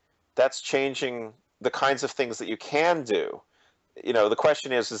computing. That's changing the kinds of things that you can do. The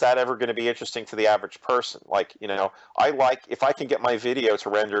question is that ever going to be interesting to the average person? Like, I like, if I can get my video to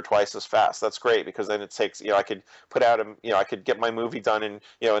render twice as fast, that's great, because then it takes, I could put out I could get my movie done in,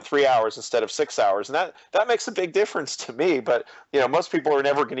 in 3 hours instead of 6 hours. And that makes a big difference to me. But, most people are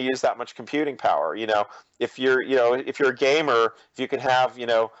never going to use that much computing power. If you're, if you're a gamer, if you can have,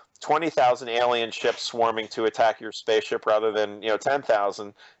 20,000 alien ships swarming to attack your spaceship rather than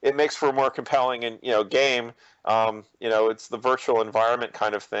 10,000, it makes for a more compelling and game. It's the virtual environment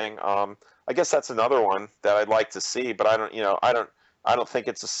kind of thing. I guess that's another one that I'd like to see, but I don't think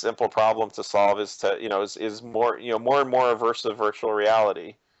it's a simple problem to solve. Is more more and more aversive virtual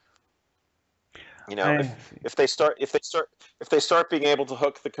reality. I If they start being able to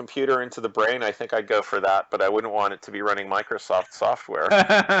hook the computer into the brain, I think I'd go for that, but I wouldn't want it to be running Microsoft software.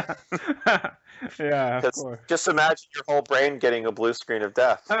 Yeah, of Because course. just imagine your whole brain getting a blue screen of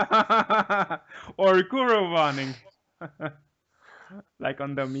death. Or guru warning, like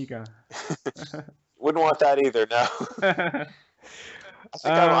on the Amiga. Wouldn't want that either. No.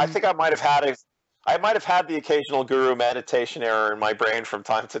 I Um, think I might have had the occasional guru meditation error in my brain from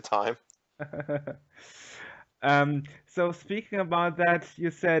time to time. so speaking about that,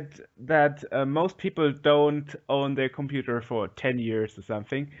 you said that most people don't own their computer for 10 years or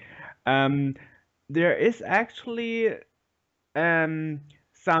something. Um, there is actually there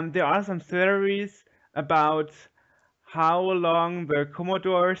are some theories about how long the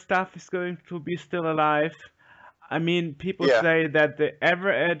Commodore stuff is going to be still alive. I mean, people Yeah. say that the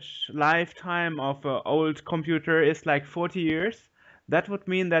average lifetime of an old computer is like 40 years. That would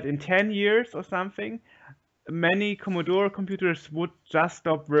mean that in 10 years or something, many Commodore computers would just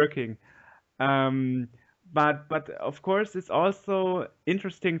stop working. Um, but of course, it's also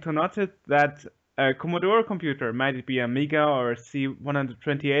interesting to notice that a Commodore computer, might it be Amiga or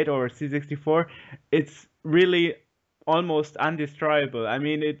C128 or C64, it's really almost undestroyable. I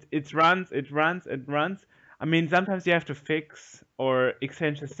mean, it runs, it runs, it runs. I mean, sometimes you have to fix or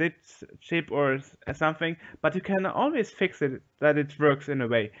exchange a chip or something, but you can always fix it that it works in a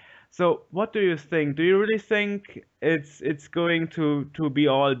way. So, what do you think? Do you really think it's going to be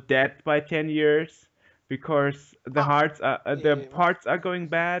all dead by 10 years because the Yeah. parts are going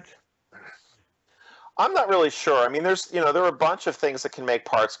bad? I'm not really sure. I mean, there are a bunch of things that can make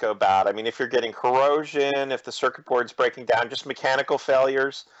parts go bad. I mean, if you're getting corrosion, if the circuit board's breaking down, just mechanical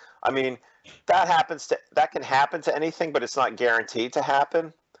failures. I mean, that can happen to anything, but it's not guaranteed to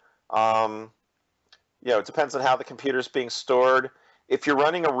happen. Um, it depends on how the computer's being stored. If you're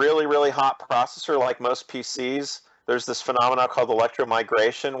running a really, really hot processor like most PCs, there's this phenomenon called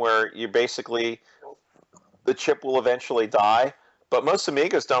electromigration where you basically the chip will eventually die. But most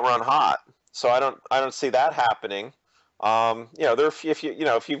Amigas don't run hot, so I don't see that happening.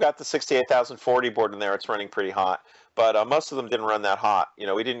 If you've got the 68040 board in there, it's running pretty hot. But most of them didn't run that hot.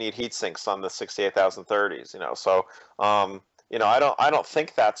 We didn't need heat sinks on the 68030s. So I don't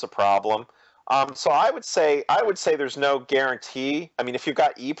think that's a problem. So I would say there's no guarantee. I mean, if you've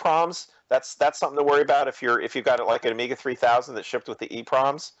got EPROMs, that's something to worry about. If you've got it like an Amiga 3000 that shipped with the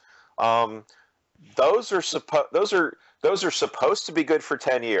EPROMs, um, those are supposed to be good for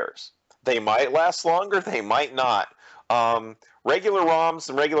 10 years. They might last longer, they might not. Regular ROMs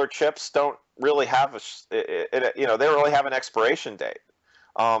and regular chips don't really have they don't really have an expiration date.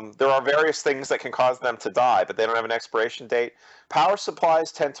 There are various things that can cause them to die, but they don't have an expiration date. Power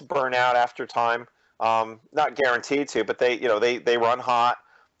supplies tend to burn out after time. Not guaranteed to, but they run hot,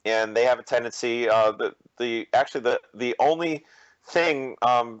 and they have a tendency. The only thing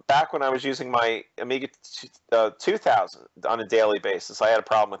back when I was using my Amiga 2000 on a daily basis, I had a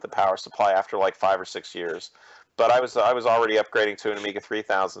problem with the power supply after like 5 or 6 years. But I was already upgrading to an Amiga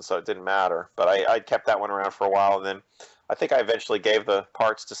 3000, so it didn't matter. But I kept that one around for a while, and then I think I eventually gave the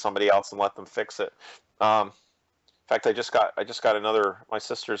parts to somebody else and let them fix it. In fact, I just got another. My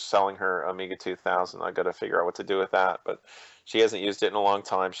sister's selling her Amiga 2000. I got to figure out what to do with that, but she hasn't used it in a long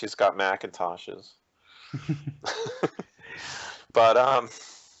time. She's got Macintoshes. But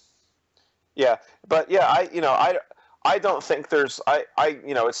yeah, I don't think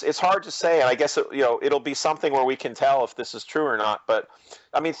it's hard to say, and I guess it'll be something where we can tell if this is true or not. But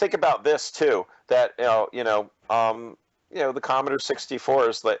I mean, think about this too, that the Commodore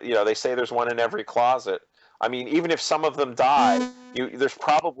 64s, that they say there's one in every closet. I mean, even if some of them die, there's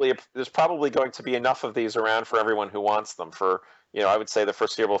probably going to be enough of these around for everyone who wants them for I would say the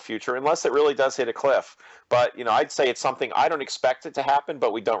foreseeable future, unless it really does hit a cliff. But I'd say it's something I don't expect it to happen,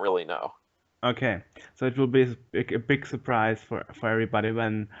 but we don't really know. Okay, so it will be a big surprise for everybody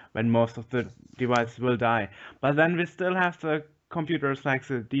when most of the devices will die. But then we still have the computers like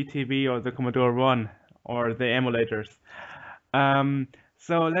the DTV or the Commodore 1 or the emulators.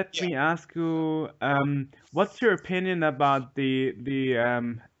 So let Yeah. me ask you, what's your opinion about the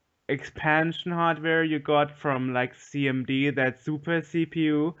expansion hardware you got from like CMD, that super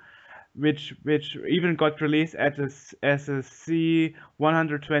CPU, which even got released as a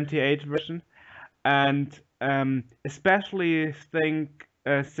C128 version? And especially think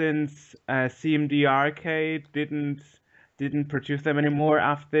since CMD Arcade didn't produce them anymore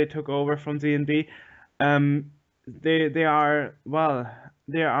after they took over from CMD, um, they are, well,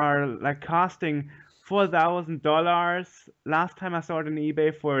 they are like costing $4,000. Last time I saw it on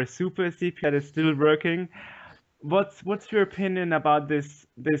eBay for a super CPU that is still working. What's your opinion about this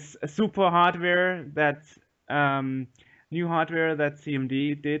super hardware that um, new hardware that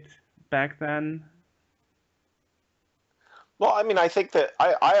CMD did back then? Well, I mean, I think that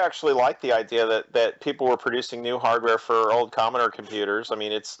I actually like the idea that people were producing new hardware for old Commodore computers. I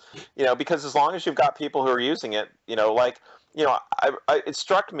mean, it's, because as long as you've got people who are using it, it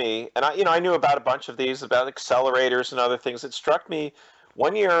struck me, and I knew about a bunch of these, about accelerators and other things. It struck me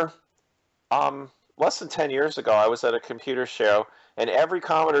one year, less than 10 years ago, I was at a computer show, and every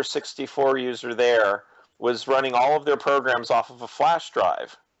Commodore 64 user there was running all of their programs off of a flash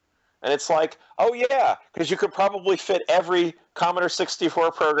drive. And it's like, oh yeah, because you could probably fit every Commodore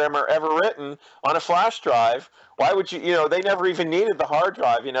 64 programmer ever written on a flash drive. Why would you, they never even needed the hard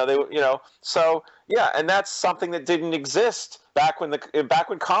drive, so yeah, and that's something that didn't exist back when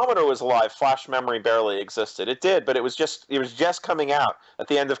Commodore was alive. Flash memory barely existed. It did, but it was just coming out at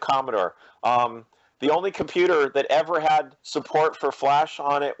the end of Commodore. The only computer that ever had support for flash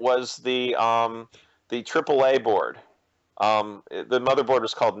on it was the AAA board. The motherboard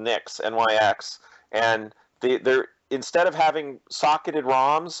was called NYX, and instead of having socketed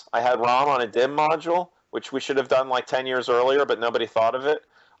ROMs, I had ROM on a DIMM module, which we should have done like 10 years earlier, but nobody thought of it.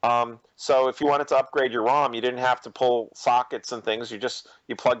 So if you wanted to upgrade your ROM, you didn't have to pull sockets and things.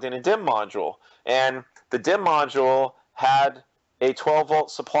 You plugged in a DIMM module, and the DIMM module had a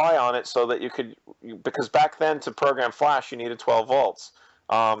 12-volt supply on it, so that because back then to program Flash you needed 12 volts.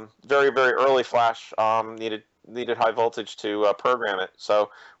 Very very early Flash needed high voltage to program it.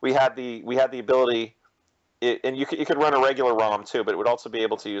 So we had the ability, and you could run a regular ROM too, but it would also be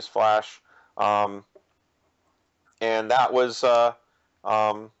able to use Flash. And that was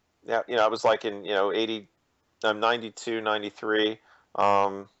yeah, it was like in 80, 92, 93.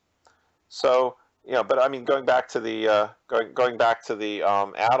 So but I mean, going back to the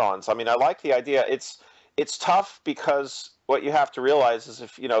add-ons. I mean, I like the idea. It's tough because what you have to realize is,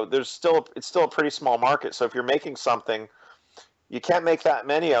 if it's still a pretty small market. So if you're making something, you can't make that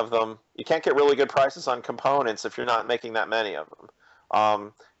many of them. You can't get really good prices on components if you're not making that many of them.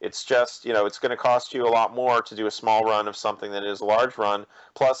 It's just, it's going to cost you a lot more to do a small run of something than it is a large run.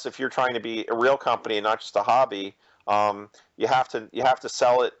 Plus, if you're trying to be a real company and not just a hobby, you have to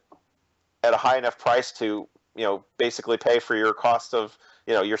sell it at a high enough price to, basically pay for your cost of,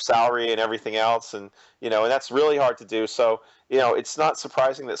 your salary and everything else. And that's really hard to do. So, it's not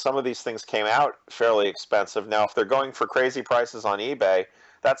surprising that some of these things came out fairly expensive. Now, if they're going for crazy prices on eBay,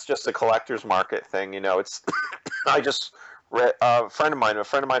 that's just a collector's market thing. It's I just read, a friend of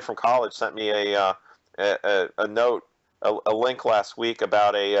mine from college sent me a note, a link last week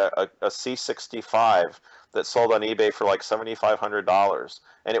about a C65 that sold on eBay for like $7,500,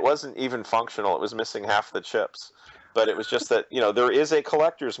 and it wasn't even functional. It was missing half the chips. But it was just that, there is a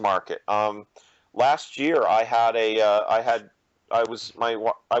collector's market. Last year I was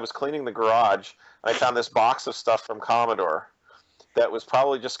cleaning the garage, and I found this box of stuff from Commodore that was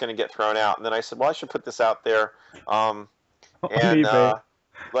probably just going to get thrown out. And then I said, well, I should put this out there, On and eBay.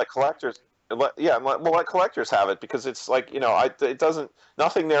 let collectors, let collectors have it, because it's like, it doesn't,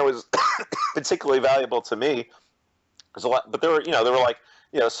 nothing there was particularly valuable to me. There's a lot, but there were like,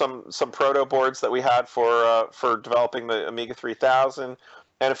 some proto boards that we had for developing the Amiga 3000,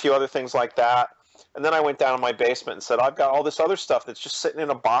 and a few other things like that. And then I went down in my basement and said, I've got all this other stuff that's just sitting in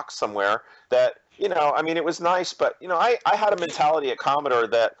a box somewhere that, I mean, it was nice, but, I had a mentality at Commodore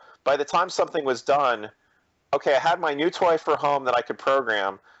that by the time something was done, okay, I had my new toy for home that I could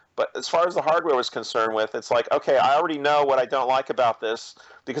program, but as far as the hardware was concerned with, it's like, okay, I already know what I don't like about this,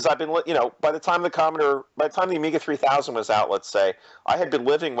 because I've been, by the time the Amiga 3000 was out, let's say, I had been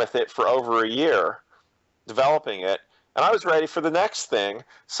living with it for over a year, developing it, and I was ready for the next thing.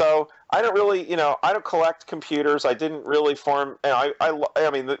 So I don't really, I don't collect computers. I didn't really form, I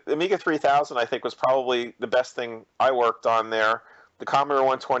mean, the Amiga 3000, I think, was probably the best thing I worked on there. The Commodore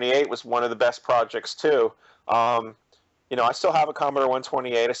 128 was one of the best projects too. I still have a Commodore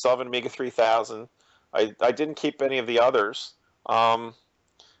 128. I still have an Amiga 3000. I didn't keep any of the others.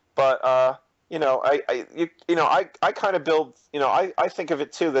 But I kind of build. I think of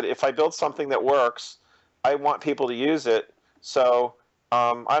it too, that if I build something that works, I want people to use it. So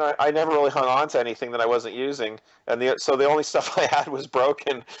I never really hung on to anything that I wasn't using, and so the only stuff I had was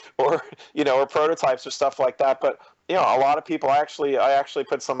broken, or or prototypes or stuff like that. But a lot of people, I actually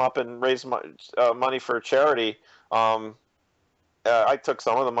put some up and raised money for a charity. I took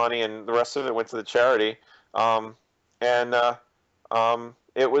some of the money, and the rest of it went to the charity. And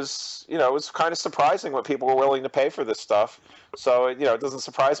it was, it was kind of surprising what people were willing to pay for this stuff. So, it doesn't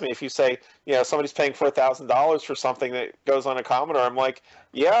surprise me if you say, somebody's paying $4,000 for something that goes on a Commodore. I'm like,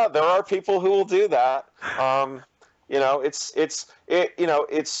 yeah, there are people who will do that. It's just,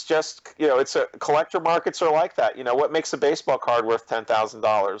 it's collector markets are like that. What makes a baseball card worth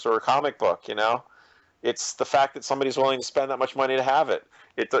 $10,000 or a comic book? It's the fact that somebody's willing to spend that much money to have it.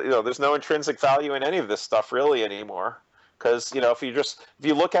 There's no intrinsic value in any of this stuff really anymore. Because if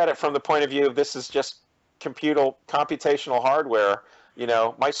you look at it from the point of view of this is just computational hardware,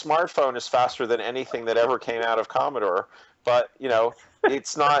 my smartphone is faster than anything that ever came out of Commodore. But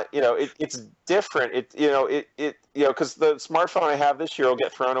it's not, it's different. Because the smartphone I have this year will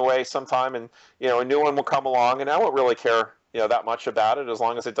get thrown away sometime, and a new one will come along, and I won't really care that much about it as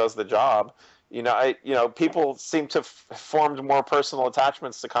long as it does the job. People seem to have formed more personal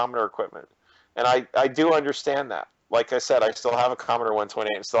attachments to Commodore equipment, and I do understand that. Like I said, I still have a Commodore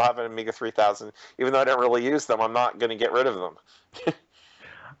 128, and still have an Amiga 3000. Even though I don't really use them, I'm not going to get rid of them.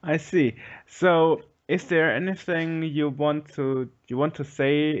 I see. So, is there anything you want to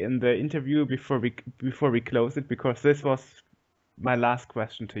say in the interview before we close it? Because this was my last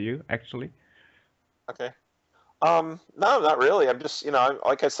question to you, actually. Okay. No, not really. I'm just,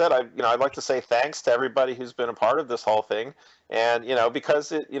 like I said, I'd like to say thanks to everybody who's been a part of this whole thing, and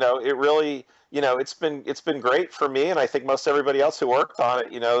because it really, it's been great for me, and I think most everybody else who worked on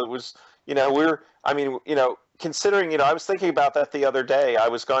it. It was, I mean, considering, I was thinking about that the other day. I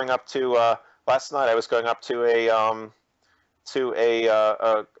was going up to last night. I was going up to a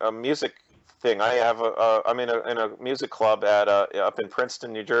music thing. I'm in a music club at up in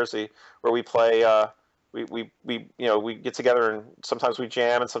Princeton, New Jersey, where we play. We get together and sometimes we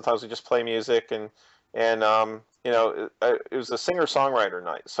jam and sometimes we just play music and it was a singer-songwriter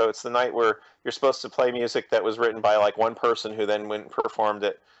night. So it's the night where you're supposed to play music that was written by like one person who then went and performed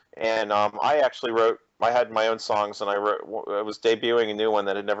it. And I actually I had my own songs, and I was debuting a new one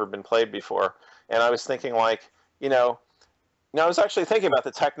that had never been played before. And I was thinking like, I was actually thinking about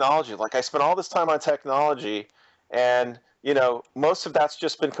the technology. Like I spent all this time on technology, and most of that's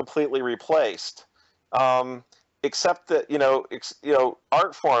just been completely replaced. Except that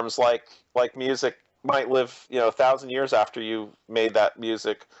art forms like music might live 1,000 years after you made that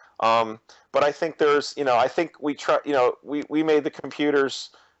music. But I think I think we try we made the computers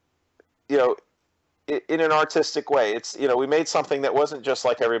you know in an artistic way. It's we made something that wasn't just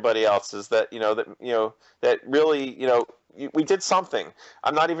like everybody else's. That really we did something.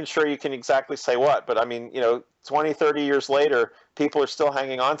 I'm not even sure you can exactly say what, but I mean 20, 30 years later, people are still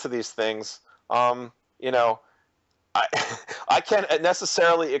hanging on to these things. You know, I I can't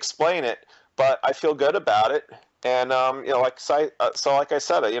necessarily explain it, but I feel good about it. And like I said, I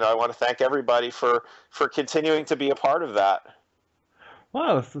want to thank everybody for continuing to be a part of that.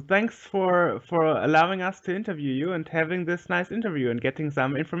 Well, so thanks for allowing us to interview you and having this nice interview and getting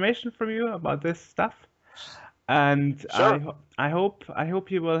some information from you about this stuff. And Sure. I hope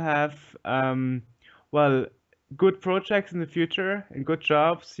you will have well, good projects in the future and good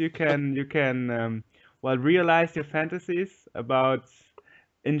jobs. You can well, realize your fantasies about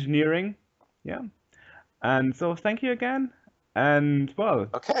engineering. Yeah. And so thank you again. And well,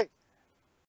 Okay.